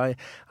together, but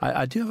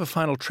I do have a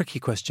final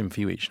tricky question for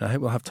you each, and I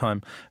hope we'll have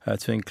time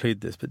to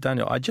include this. But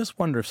Daniel, I just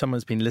wonder if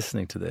someone's been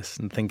listening to this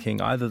and thinking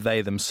either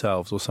they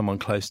themselves or someone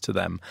close to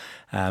them,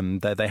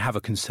 they have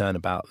a concern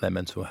about their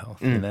mental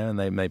health, and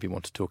they maybe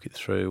want to talk it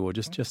through, or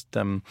just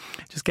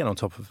get on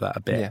top of that a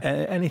bit.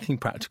 Yeah. Anything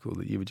practical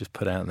that you would just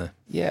put out there?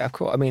 Yeah, of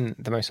course. I mean,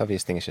 the most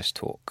obvious thing is just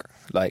talk.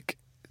 Like,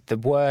 the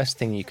worst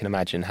thing you can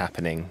imagine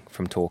happening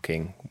from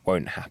talking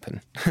won't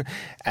happen.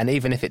 And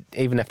even if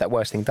that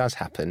worst thing does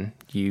happen,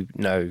 you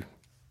know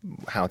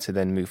how to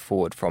then move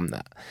forward from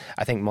that.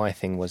 I think my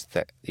thing was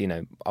that,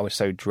 I was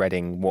so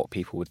dreading what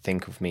people would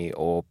think of me,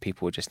 or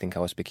people would just think I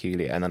was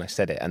peculiar, and then I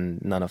said it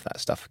and none of that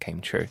stuff came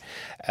true.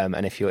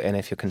 And if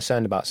you're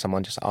concerned about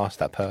someone, just ask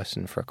that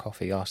person for a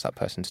coffee, ask that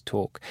person to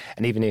talk.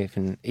 And even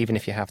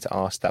if you have to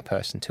ask that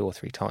person 2 or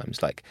 3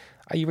 times, like,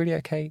 are you really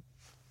okay?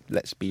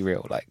 Let's be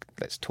real, like,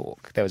 let's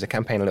talk. There was a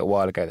campaign a little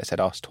while ago that said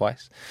ask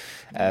twice.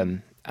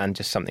 And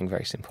just something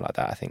very simple like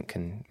that, I think,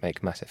 can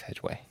make massive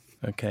headway.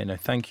 OK, no,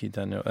 thank you,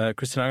 Daniel.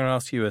 Christine, I'm going to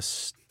ask you a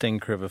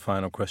stinker of a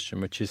final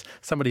question, which is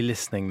somebody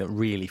listening that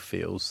really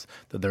feels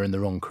that they're in the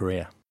wrong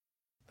career,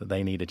 that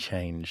they need a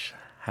change.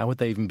 How would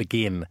they even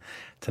begin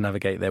to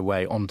navigate their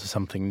way onto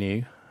something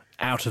new,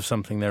 out of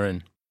something they're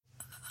in?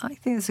 I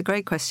think it's a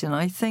great question.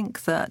 I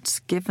think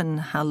that given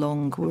how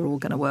long we're all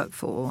going to work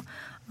for,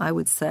 I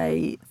would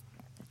say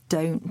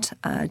don't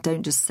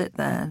just sit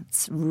there.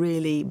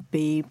 Really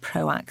be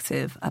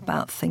proactive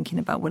about thinking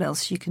about what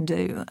else you can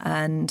do,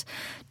 and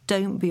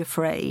don't be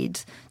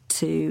afraid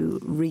to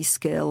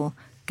reskill,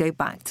 go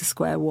back to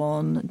square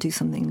one, do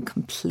something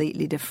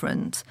completely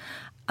different.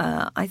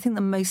 I think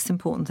the most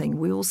important thing,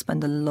 we all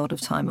spend a lot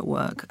of time at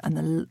work,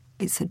 and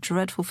it's a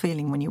dreadful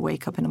feeling when you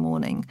wake up in the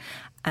morning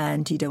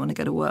and you don't want to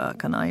go to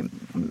work. And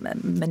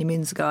many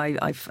moons ago,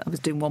 I was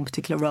doing one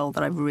particular role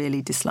that I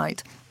really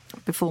disliked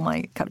before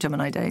my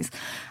CAPGEMINI days.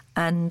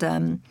 And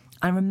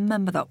I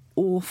remember that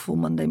awful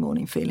Monday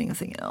morning feeling of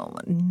thinking, oh,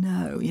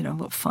 no, I've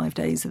got 5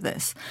 days of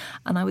this.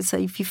 And I would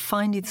say if you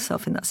find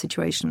yourself in that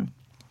situation,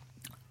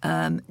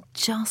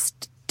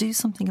 just do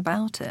something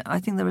about it. I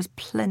think there is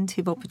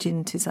plenty of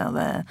opportunities out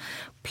there,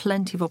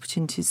 plenty of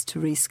opportunities to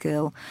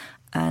reskill,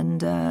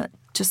 and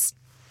just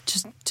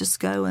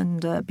go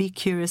and be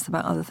curious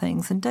about other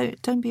things, and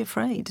don't be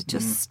afraid.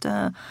 Just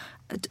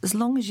as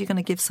long as you're going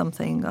to give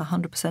something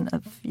 100%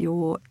 of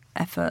your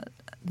effort,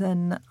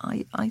 then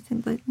I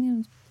think that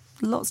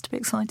lots to be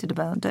excited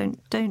about.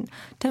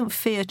 Don't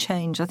fear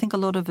change. I think a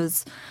lot of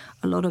us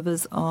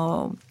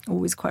are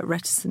always quite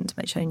reticent to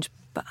make change,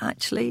 but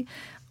actually,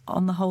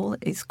 on the whole,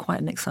 it's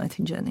quite an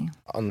exciting journey.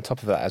 On top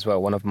of that as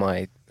well, one of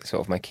my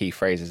key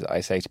phrases that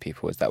I say to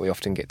people is that we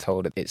often get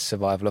told that it's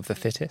survival of the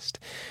fittest,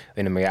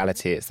 when in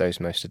reality it's those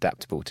most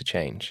adaptable to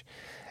change.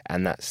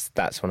 And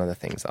that's one of the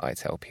things that I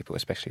tell people,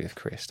 especially with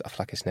career stuff.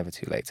 Like, it's never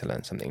too late to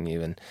learn something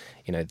new, and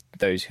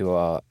those who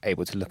are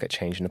able to look at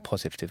change in a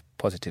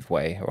positive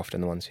way are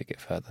often the ones who get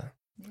further.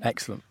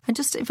 Excellent. And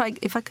just if I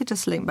could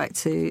just link back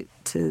to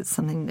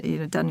something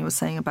that Daniel was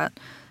saying about,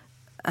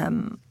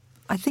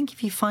 I think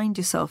if you find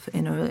yourself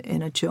in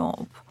a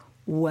job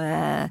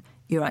where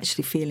you're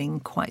actually feeling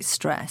quite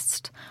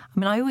stressed. I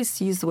mean, I always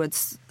use the word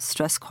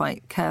stress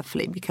quite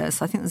carefully,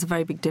 because I think there's a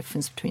very big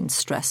difference between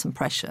stress and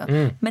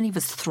pressure. Many of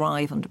us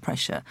thrive under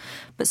pressure.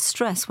 But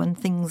stress, when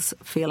things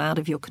feel out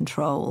of your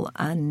control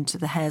and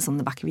the hairs on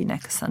the back of your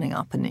neck are standing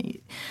up, and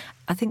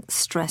I think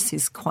stress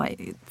is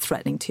quite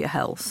threatening to your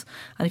health.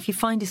 And if you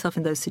find yourself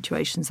in those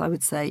situations, I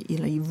would say,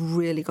 you've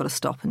really got to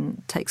stop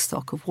and take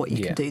stock of what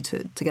you can do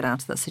to get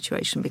out of that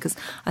situation, because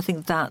I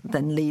think that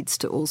then leads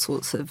to all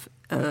sorts of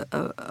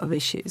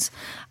issues.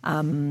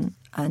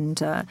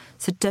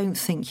 So don't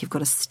think you've got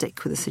to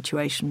stick with a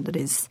situation that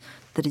is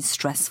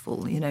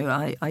stressful.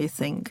 I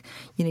think,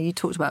 you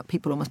talked about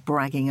people almost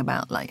bragging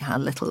about like how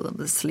little of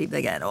the sleep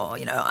they get, or,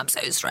 I'm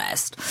so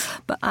stressed.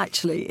 But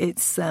actually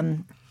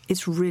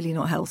it's really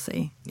not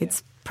healthy. Yeah.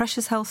 It's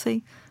precious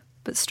healthy,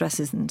 but stress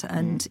isn't.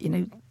 And,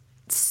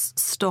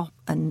 stop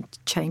and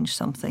change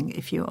something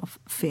if you are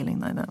feeling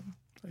like that.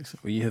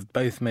 Well, you have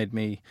both made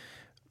me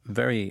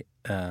very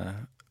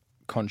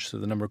conscious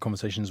of the number of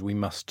conversations we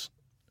must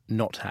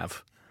not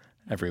have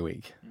every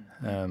week.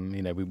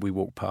 We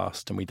walk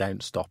past and we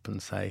don't stop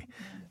and say,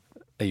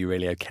 are you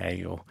really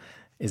okay? Or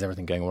is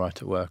everything going all right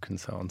at work? And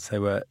so on.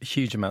 So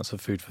huge amounts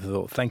of food for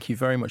thought. Thank you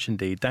very much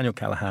indeed. Daniel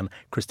Callaghan,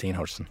 Christine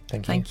Hodgson.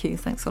 Thank you. Thank you.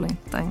 Thanks, Ollie.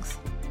 Thanks.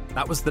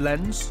 That was The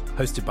Lens,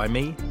 hosted by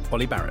me,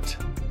 Ollie Barrett.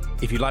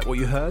 If you like what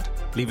you heard,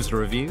 leave us a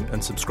review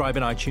and subscribe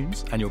in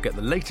iTunes, and you'll get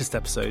the latest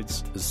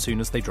episodes as soon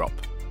as they drop.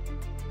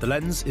 The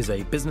Lens is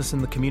a business in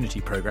the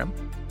community programme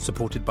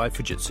supported by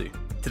Fujitsu.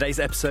 Today's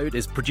episode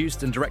is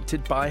produced and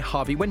directed by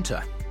Harvey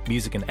Winter.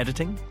 Music and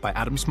editing by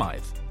Adam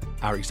Smythe.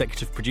 Our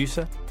executive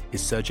producer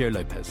is Sergio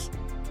Lopez.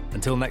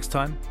 Until next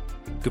time,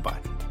 goodbye.